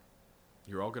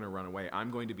 You're all going to run away. I'm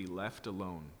going to be left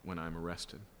alone when I'm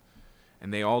arrested."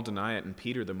 And they all deny it, and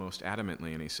Peter the most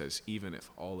adamantly, and he says, "Even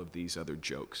if all of these other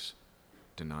jokes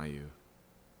deny you,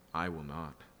 I will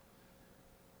not."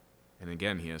 And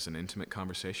again, he has an intimate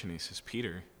conversation. He says,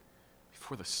 "Peter,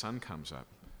 before the sun comes up,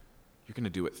 you're going to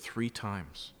do it 3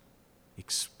 times.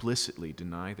 Explicitly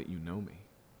deny that you know me."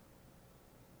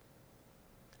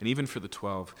 And even for the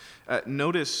 12,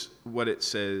 notice what it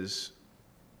says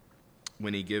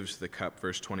when he gives the cup,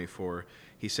 verse 24.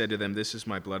 He said to them, "This is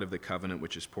my blood of the covenant,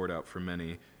 which is poured out for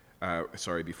many."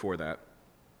 Before that.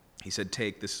 He said,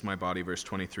 "Take, this is my body," verse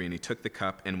 23. And he took the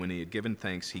cup, and when he had given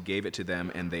thanks, he gave it to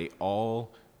them, and they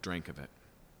all drank of it.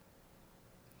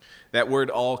 That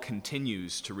word "all"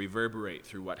 continues to reverberate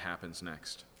through what happens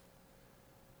next.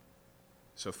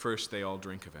 So first they all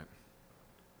drink of it.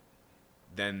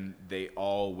 Then they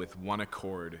all, with one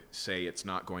accord, say it's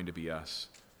not going to be us.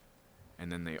 And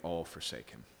then they all forsake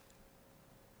him.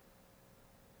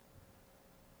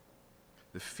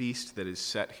 The feast that is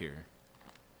set here,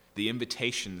 the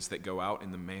invitations that go out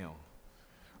in the mail,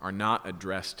 are not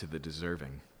addressed to the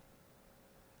deserving.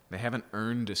 They haven't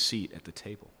earned a seat at the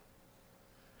table.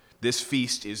 This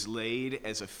feast is laid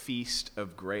as a feast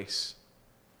of grace.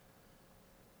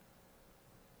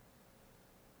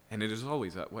 And it is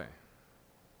always that way.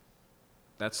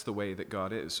 That's the way that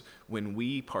God is. When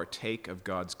we partake of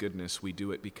God's goodness, we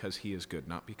do it because He is good,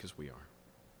 not because we are.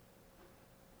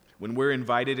 When we're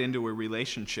invited into a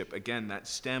relationship, again, that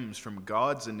stems from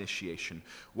God's initiation.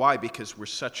 Why? Because we're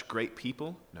such great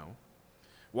people? No.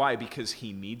 Why? Because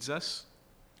He needs us?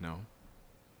 No.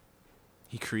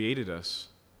 He created us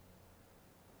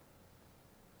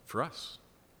for us,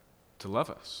 to love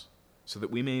us, so that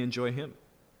we may enjoy Him.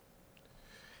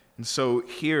 And so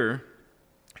here,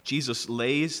 Jesus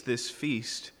lays this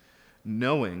feast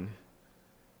knowing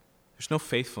there's no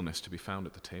faithfulness to be found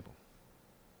at the table.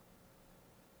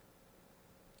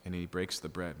 And He breaks the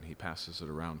bread and He passes it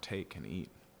around. Take and eat.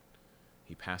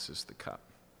 He passes the cup.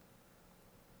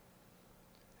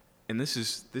 And this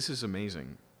is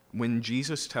amazing. When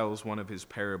Jesus tells one of His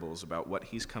parables about what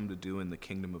He's come to do in the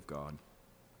kingdom of God,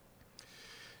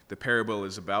 the parable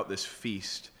is about this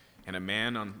feast, and a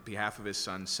man on behalf of his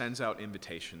son sends out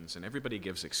invitations, and everybody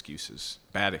gives excuses,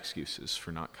 bad excuses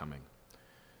for not coming.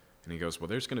 And he goes, well,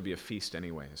 there's going to be a feast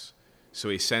anyways. So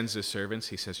he sends his servants,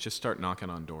 he says, just start knocking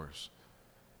on doors.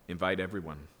 Invite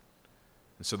everyone.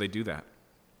 And so they do that.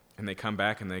 And they come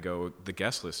back and they go, the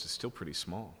guest list is still pretty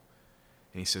small.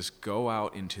 And he says, go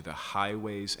out into the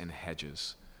highways and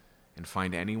hedges and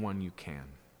find anyone you can.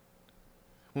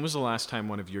 When was the last time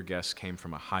one of your guests came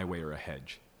from a highway or a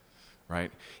hedge?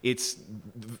 Right? It's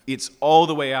all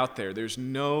the way out there. There's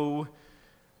no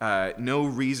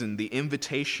reason. The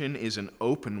invitation is an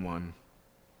open one.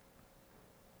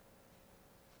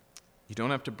 You don't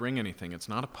have to bring anything. It's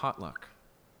not a potluck.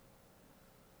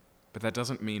 But that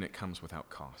doesn't mean it comes without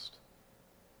cost.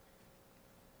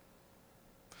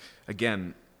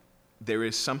 Again, there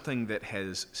is something that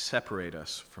has separated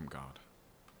us from God.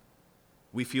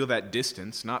 We feel that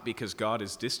distance, not because God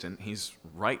is distant. He's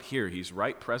right here. He's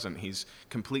right present. He's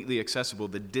completely accessible.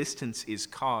 The distance is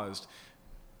caused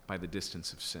by the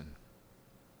distance of sin,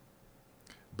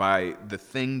 by the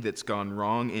thing that's gone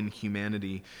wrong in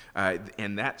humanity.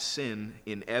 And that sin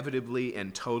inevitably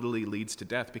and totally leads to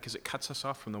death because it cuts us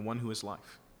off from the one who is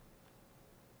life.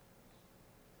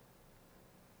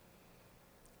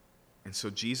 And so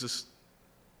Jesus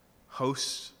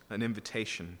hosts an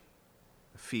invitation,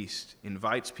 a feast,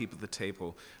 invites people to the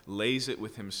table, lays it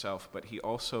with himself, but he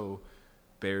also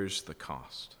bears the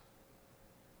cost.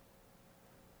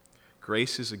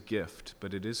 Grace is a gift,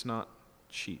 but it is not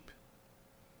cheap.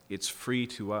 It's free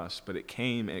to us, but it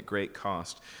came at great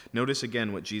cost. Notice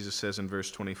again what Jesus says in verse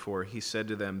 24. He said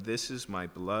to them, "This is my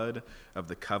blood of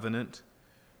the covenant,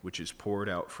 which is poured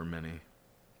out for many."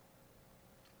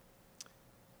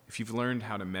 If you've learned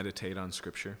how to meditate on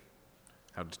Scripture,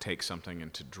 how to take something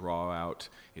and to draw out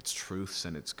its truths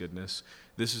and its goodness,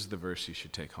 this is the verse you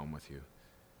should take home with you.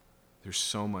 There's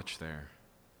so much there.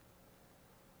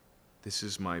 This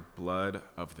is my blood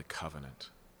of the covenant.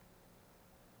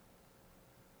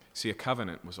 See, a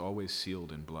covenant was always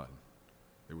sealed in blood.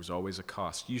 There was always a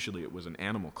cost. Usually it was an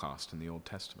animal cost in the Old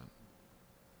Testament.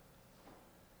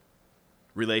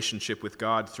 Relationship with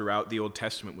God throughout the Old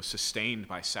Testament was sustained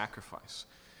by sacrifice.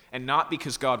 And not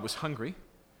because God was hungry,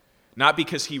 not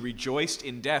because he rejoiced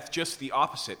in death, just the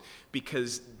opposite,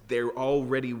 because there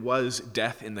already was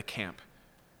death in the camp.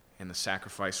 And the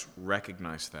sacrifice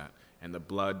recognized that, and the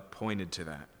blood pointed to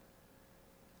that.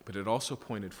 But it also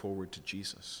pointed forward to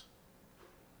Jesus.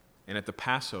 And at the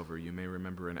Passover, you may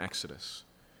remember in Exodus,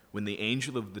 when the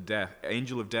angel of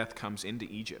death comes into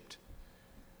Egypt,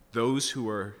 those who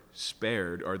are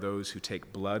spared are those who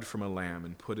take blood from a lamb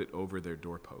and put it over their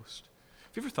doorpost.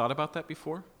 Have you ever thought about that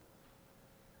before?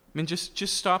 I mean, just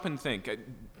stop and think.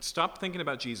 Stop thinking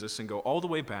about Jesus and go all the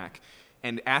way back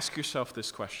and ask yourself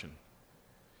this question.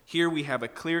 Here we have a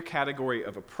clear category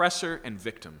of oppressor and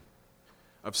victim,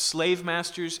 of slave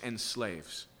masters and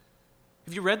slaves.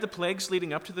 Have you read the plagues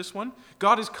leading up to this one?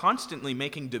 God is constantly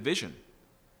making division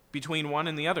between one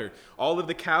and the other. All of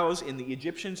the cows in the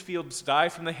Egyptians' fields die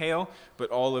from the hail, but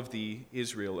all of the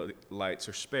Israelites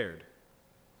are spared.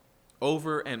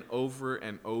 Over and over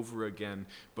and over again.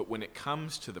 But when it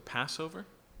comes to the Passover,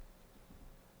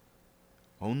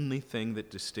 only thing that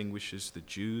distinguishes the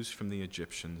Jews from the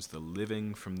Egyptians, the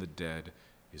living from the dead,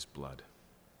 is blood.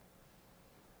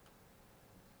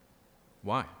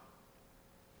 Why?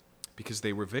 Because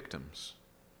they were victims,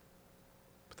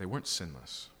 but they weren't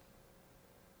sinless.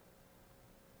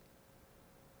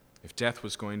 If death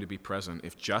was going to be present,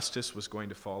 if justice was going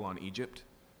to fall on Egypt,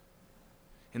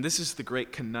 and this is the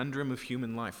great conundrum of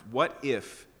human life. What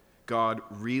if God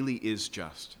really is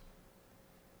just?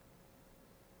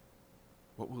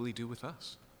 what will he do with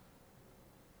us?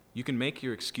 You can make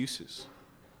your excuses.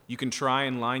 You can try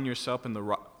and line yourself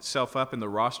up in the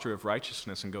roster of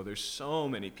righteousness and go, there's so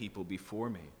many people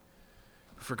before me.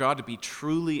 But for God to be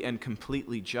truly and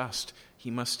completely just,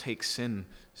 he must take sin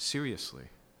seriously.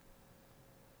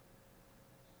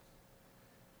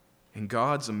 And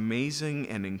God's amazing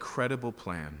and incredible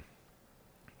plan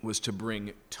was to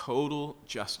bring total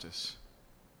justice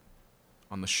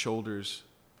on the shoulders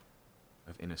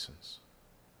of innocence.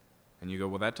 And you go,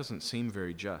 well, that doesn't seem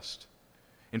very just.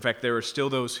 In fact, there are still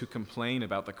those who complain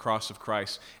about the cross of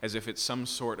Christ as if it's some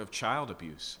sort of child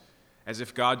abuse, as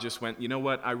if God just went, you know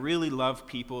what, I really love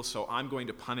people, so I'm going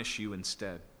to punish you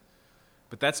instead.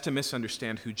 But that's to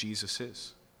misunderstand who Jesus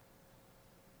is.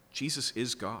 Jesus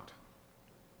is God.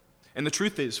 And the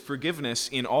truth is, forgiveness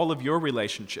in all of your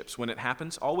relationships, when it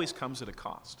happens, always comes at a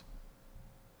cost.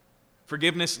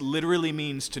 Forgiveness literally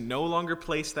means to no longer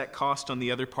place that cost on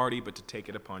the other party, but to take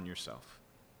it upon yourself.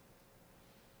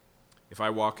 If I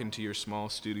walk into your small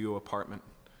studio apartment,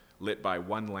 lit by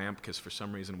one lamp, because for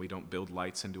some reason we don't build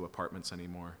lights into apartments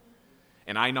anymore,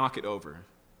 and I knock it over,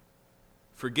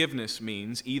 forgiveness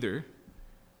means either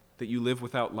that you live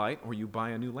without light or you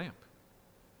buy a new lamp.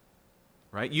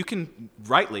 Right? You can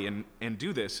rightly, and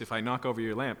do this if I knock over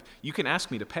your lamp, you can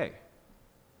ask me to pay.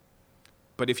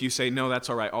 But if you say, no, that's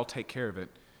all right, I'll take care of it,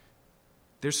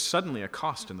 there's suddenly a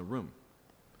cost in the room.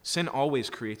 Sin always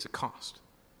creates a cost.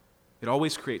 It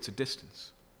always creates a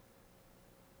distance.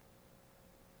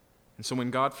 And so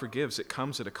when God forgives, it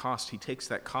comes at a cost. He takes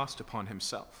that cost upon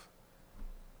himself.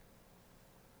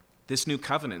 This new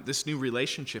covenant, this new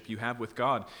relationship you have with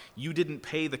God, you didn't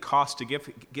pay the cost to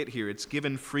get here. It's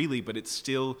given freely, but it's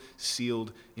still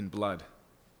sealed in blood.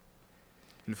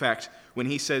 In fact, when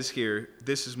he says here,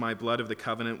 this is my blood of the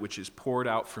covenant, which is poured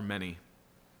out for many,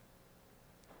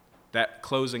 that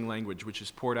closing language, which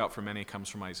is poured out for many, comes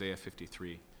from Isaiah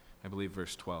 53, I believe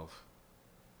verse 12.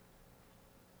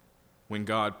 When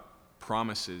God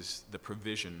promises the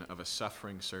provision of a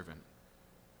suffering servant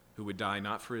who would die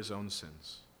not for his own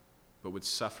sins, but would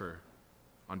suffer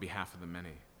on behalf of the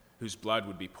many, whose blood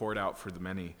would be poured out for the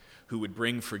many, who would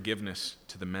bring forgiveness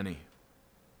to the many.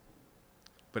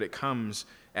 But it comes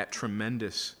at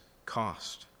tremendous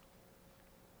cost.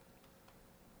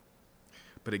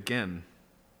 But again,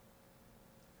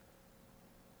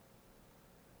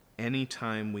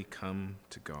 anytime we come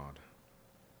to God,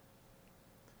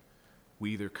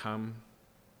 we either come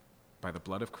by the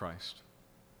blood of Christ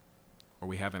or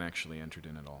we haven't actually entered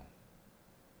in at all.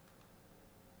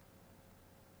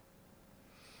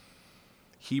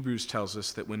 Hebrews tells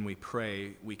us that when we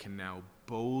pray, we can now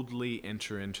boldly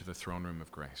enter into the throne room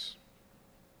of grace.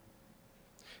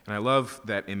 And I love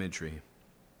that imagery.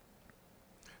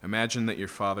 Imagine that your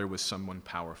father was someone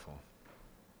powerful.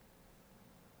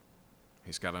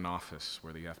 He's got an office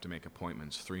where you have to make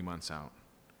appointments 3 months out.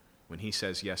 When he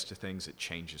says yes to things, it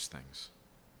changes things.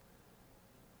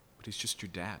 But he's just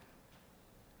your dad.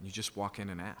 You just walk in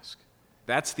and ask.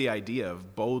 That's the idea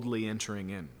of boldly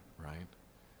entering in, right?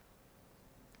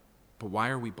 But why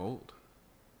are we bold?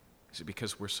 Is it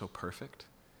because we're so perfect?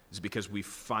 Is it because we've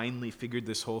finally figured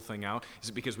this whole thing out? Is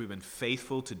it because we've been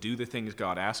faithful to do the things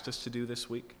God asked us to do this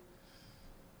week?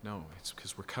 No, it's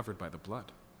because we're covered by the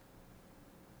blood.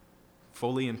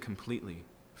 Fully and completely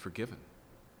forgiven.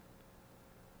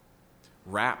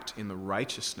 Wrapped in the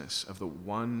righteousness of the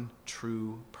one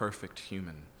true perfect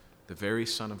human, the very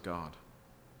Son of God.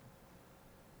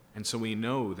 And so we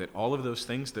know that all of those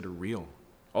things that are real,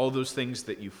 all of those things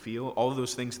that you feel, all of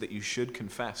those things that you should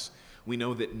confess, we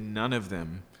know that none of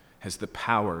them has the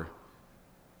power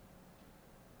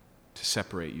to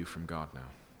separate you from God now.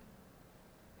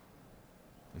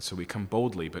 And so we come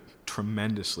boldly, but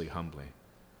tremendously humbly.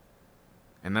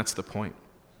 And that's the point.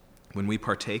 When we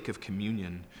partake of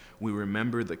communion, we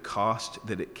remember the cost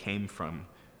that it came from,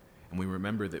 and we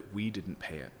remember that we didn't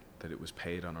pay it, that it was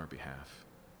paid on our behalf.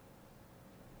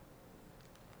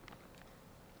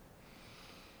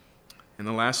 And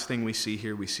the last thing we see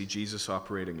here, we see Jesus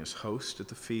operating as host at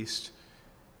the feast.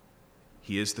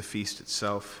 He is the feast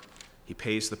itself. He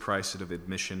pays the price of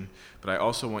admission, but I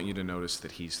also want you to notice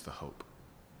that he's the hope.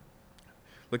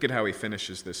 Look at how he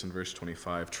finishes this in verse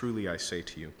 25. Truly I say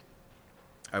to you,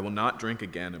 I will not drink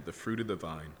again of the fruit of the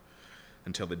vine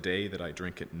until the day that I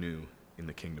drink it new in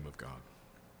the kingdom of God.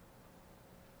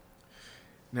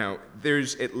 Now,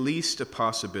 there's at least a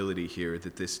possibility here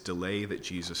that this delay that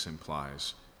Jesus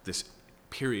implies, this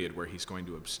period where he's going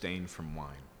to abstain from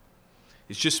wine,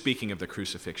 is just speaking of the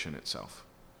crucifixion itself.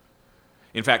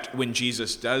 In fact, when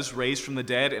Jesus does raise from the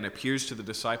dead and appears to the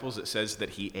disciples, it says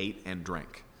that he ate and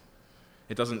drank.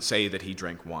 It doesn't say that he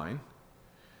drank wine.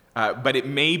 But it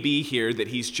may be here that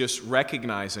he's just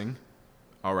recognizing,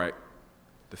 all right,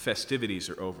 the festivities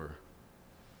are over.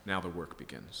 Now the work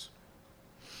begins.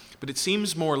 But it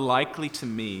seems more likely to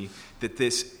me that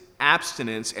this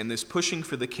abstinence and this pushing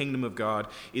for the kingdom of God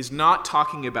is not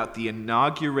talking about the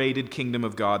inaugurated kingdom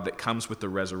of God that comes with the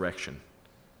resurrection.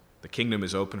 The kingdom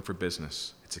is open for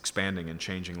business. It's expanding and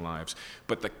changing lives.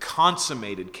 But the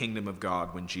consummated kingdom of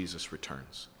God when Jesus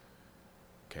returns.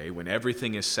 Okay, when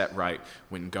everything is set right,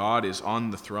 when God is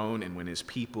on the throne and when his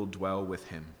people dwell with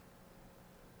him.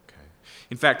 Okay.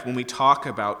 In fact, when we talk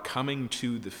about coming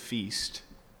to the feast,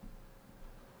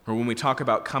 or when we talk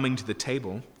about coming to the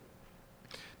table,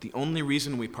 the only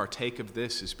reason we partake of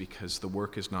this is because the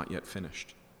work is not yet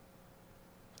finished.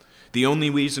 The only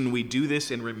reason we do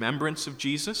this in remembrance of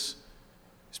Jesus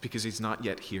is because he's not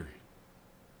yet here.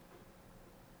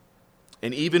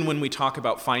 And even when we talk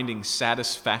about finding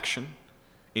satisfaction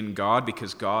in God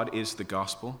because God is the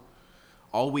gospel,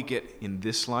 all we get in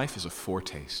this life is a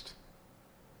foretaste.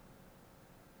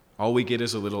 All we get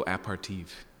is a little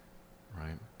aperitif,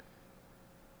 right?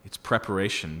 It's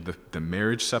preparation. The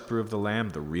marriage supper of the Lamb,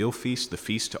 the real feast, the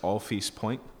feast to all feasts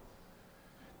point,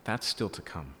 that's still to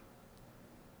come.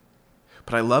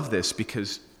 But I love this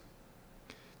because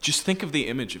just think of the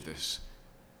image of this.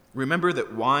 Remember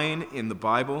that wine in the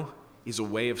Bible is a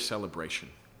way of celebration.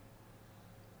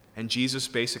 And Jesus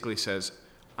basically says,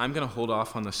 I'm going to hold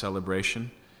off on the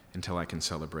celebration until I can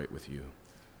celebrate with you,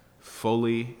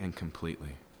 fully and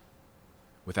completely,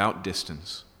 without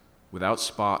distance, without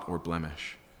spot or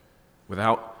blemish,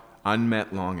 without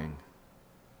unmet longing,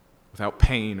 without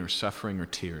pain or suffering or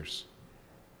tears.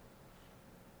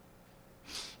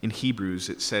 In Hebrews,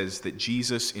 it says that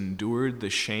Jesus endured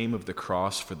the shame of the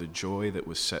cross for the joy that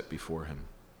was set before him.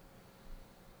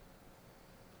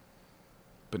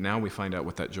 But now we find out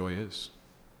what that joy is.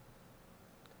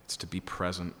 It's to be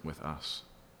present with us.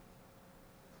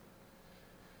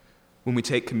 When we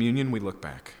take communion, we look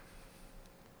back.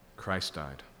 Christ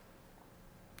died.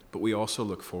 But we also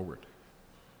look forward.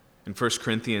 In 1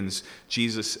 Corinthians,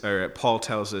 Paul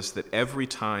tells us that every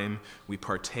time we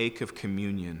partake of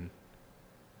communion,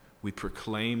 we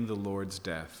proclaim the Lord's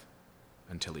death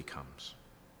until he comes.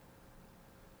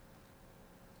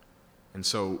 And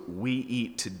so we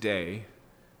eat today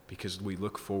because we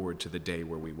look forward to the day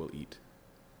where we will eat.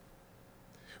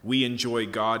 We enjoy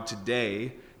God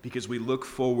today because we look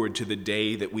forward to the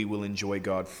day that we will enjoy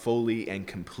God fully and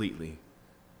completely,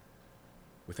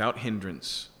 without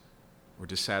hindrance or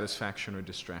dissatisfaction or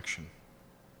distraction.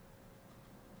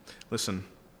 Listen,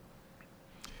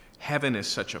 heaven is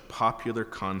such a popular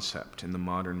concept in the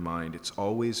modern mind. It's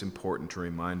always important to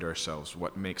remind ourselves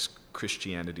what makes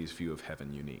Christianity's view of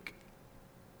heaven unique.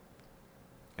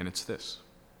 And it's this.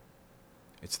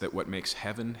 It's that what makes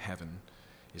heaven heaven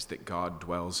is that God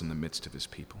dwells in the midst of his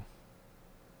people.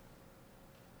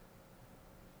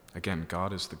 Again,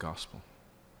 God is the gospel.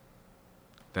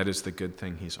 That is the good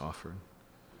thing he's offered.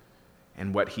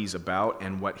 And what he's about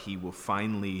and what he will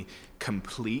finally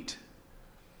complete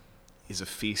is a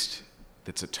feast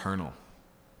that's eternal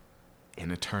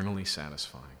and eternally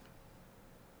satisfying.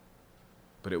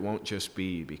 But it won't just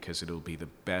be because it'll be the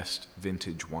best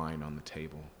vintage wine on the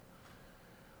table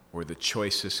or the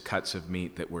choicest cuts of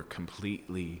meat that were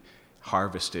completely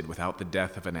harvested without the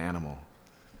death of an animal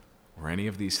or any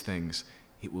of these things.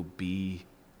 It will be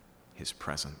his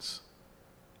presence.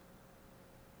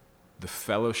 The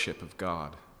fellowship of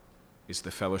God is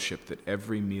the fellowship that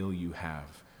every meal you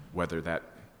have, whether that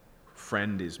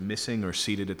friend is missing or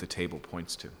seated at the table,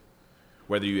 points to.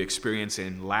 Whether you experience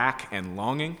in lack and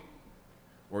longing,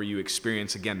 or you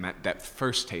experience, again, that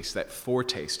first taste, that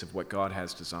foretaste of what God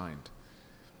has designed.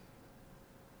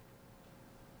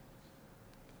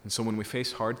 And so when we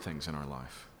face hard things in our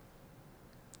life,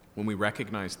 when we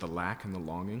recognize the lack and the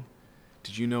longing,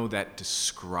 did you know that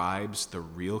describes the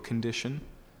real condition?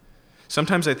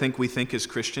 Sometimes I think we think as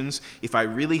Christians, if I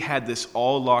really had this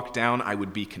all locked down, I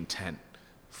would be content.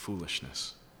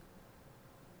 Foolishness.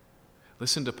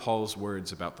 Listen to Paul's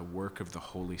words about the work of the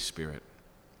Holy Spirit.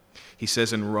 He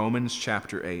says in Romans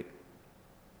chapter 8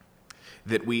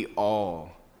 that we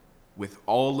all, with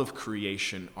all of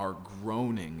creation, are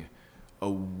groaning,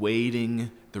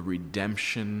 awaiting the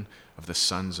redemption of the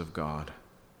sons of God.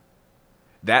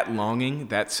 That longing,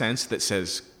 that sense that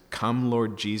says, come,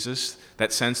 Lord Jesus,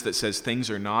 that sense that says things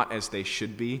are not as they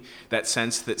should be, that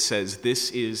sense that says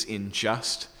this is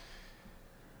unjust,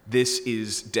 this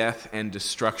is death and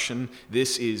destruction,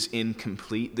 this is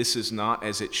incomplete, this is not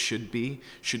as it should be,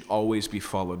 should always be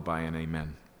followed by an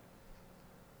amen.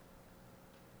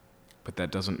 But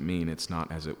that doesn't mean it's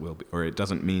not as it will be, or it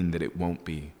doesn't mean that it won't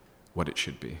be what it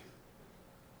should be.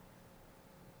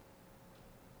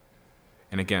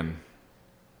 And again,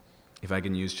 if I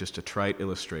can use just a trite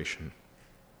illustration,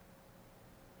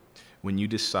 when you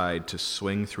decide to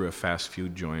swing through a fast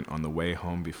food joint on the way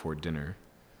home before dinner,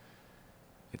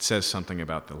 it says something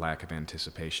about the lack of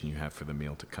anticipation you have for the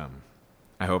meal to come.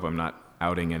 I hope I'm not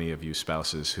outing any of you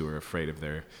spouses who are afraid of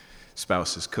their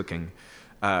spouse's cooking.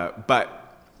 But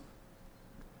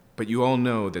you all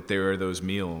know that there are those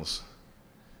meals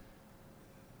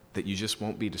that you just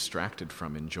won't be distracted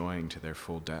from enjoying to their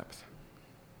full depth.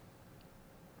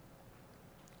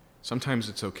 Sometimes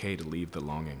it's okay to leave the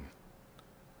longing.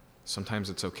 Sometimes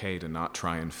it's okay to not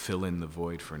try and fill in the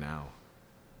void for now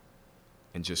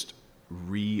and just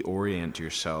reorient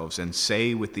yourselves and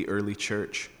say with the early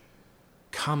church,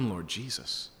 "Come, Lord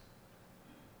Jesus."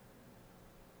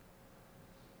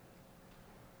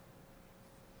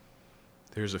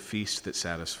 There's a feast that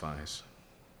satisfies.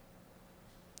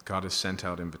 God has sent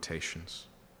out invitations.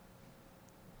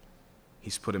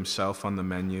 He's put himself on the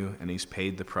menu and he's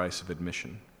paid the price of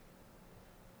admission.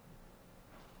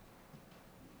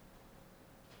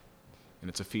 And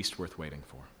it's a feast worth waiting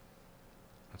for.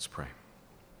 Let's pray.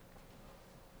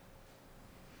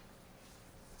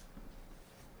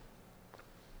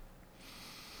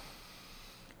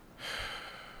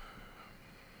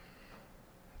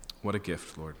 What a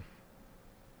gift, Lord.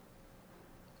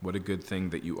 What a good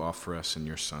thing that you offer us in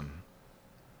your Son,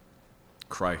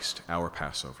 Christ, our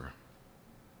Passover.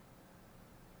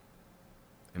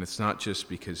 And it's not just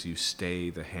because you stay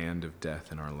the hand of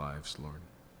death in our lives, Lord.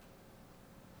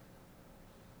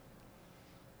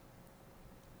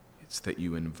 It's that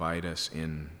you invite us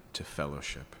in to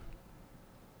fellowship,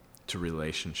 to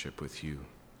relationship with you,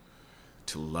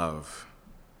 to love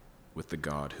with the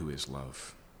God who is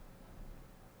love.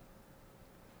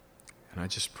 And I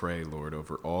just pray, Lord,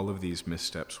 over all of these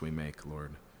missteps we make,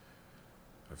 Lord,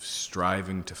 of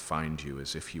striving to find you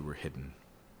as if you were hidden,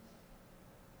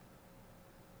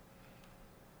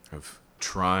 of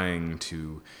trying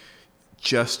to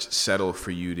just settle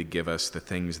for you to give us the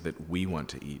things that we want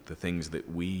to eat, the things that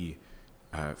we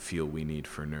feel we need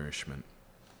for nourishment.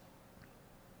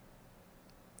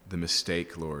 The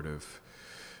mistake, Lord,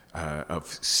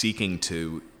 of seeking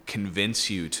to convince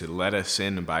you to let us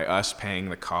in by us paying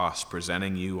the cost,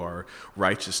 presenting you our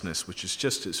righteousness, which is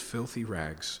just as filthy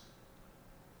rags,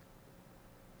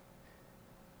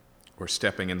 or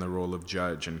stepping in the role of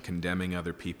judge and condemning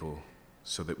other people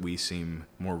so that we seem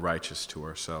more righteous to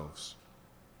ourselves,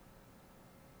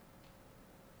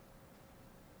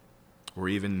 or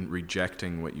even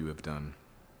rejecting what you have done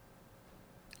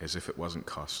as if it wasn't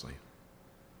costly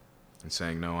and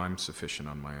saying, "No, I'm sufficient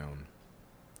on my own.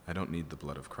 I don't need the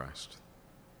blood of Christ."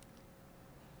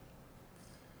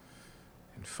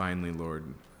 And finally,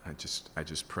 Lord, I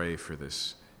just pray for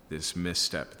this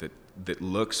misstep that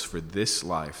looks for this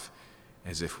life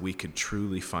as if we could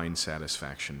truly find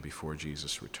satisfaction before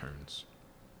Jesus returns.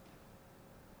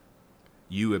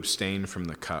 You abstain from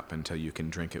the cup until you can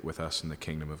drink it with us in the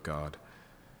kingdom of God.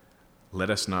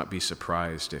 Let us not be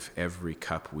surprised if every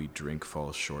cup we drink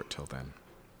falls short till then.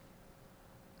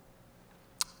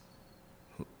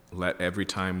 Let every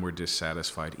time we're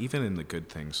dissatisfied, even in the good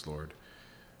things, Lord,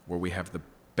 where we have the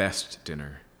best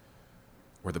dinner,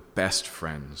 or the best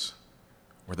friends,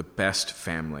 or the best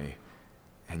family,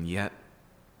 and yet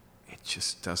it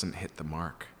just doesn't hit the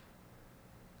mark.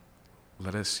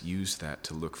 Let us use that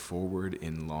to look forward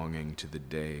in longing to the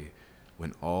day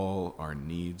when all our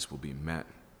needs will be met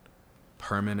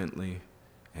permanently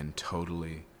and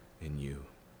totally in you.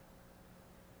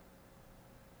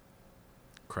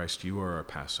 Christ, you are our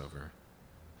Passover.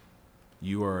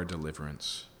 You are our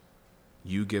deliverance.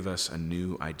 You give us a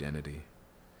new identity.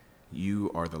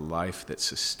 You are the life that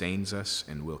sustains us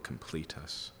and will complete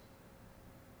us.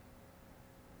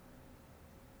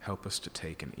 Help us to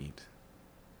take and eat.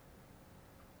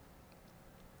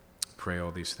 Pray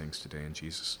all these things today in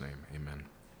Jesus' name. Amen.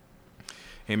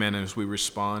 Amen. As we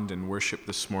respond and worship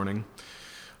this morning,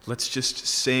 let's just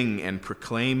sing and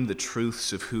proclaim the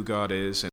truths of who God is.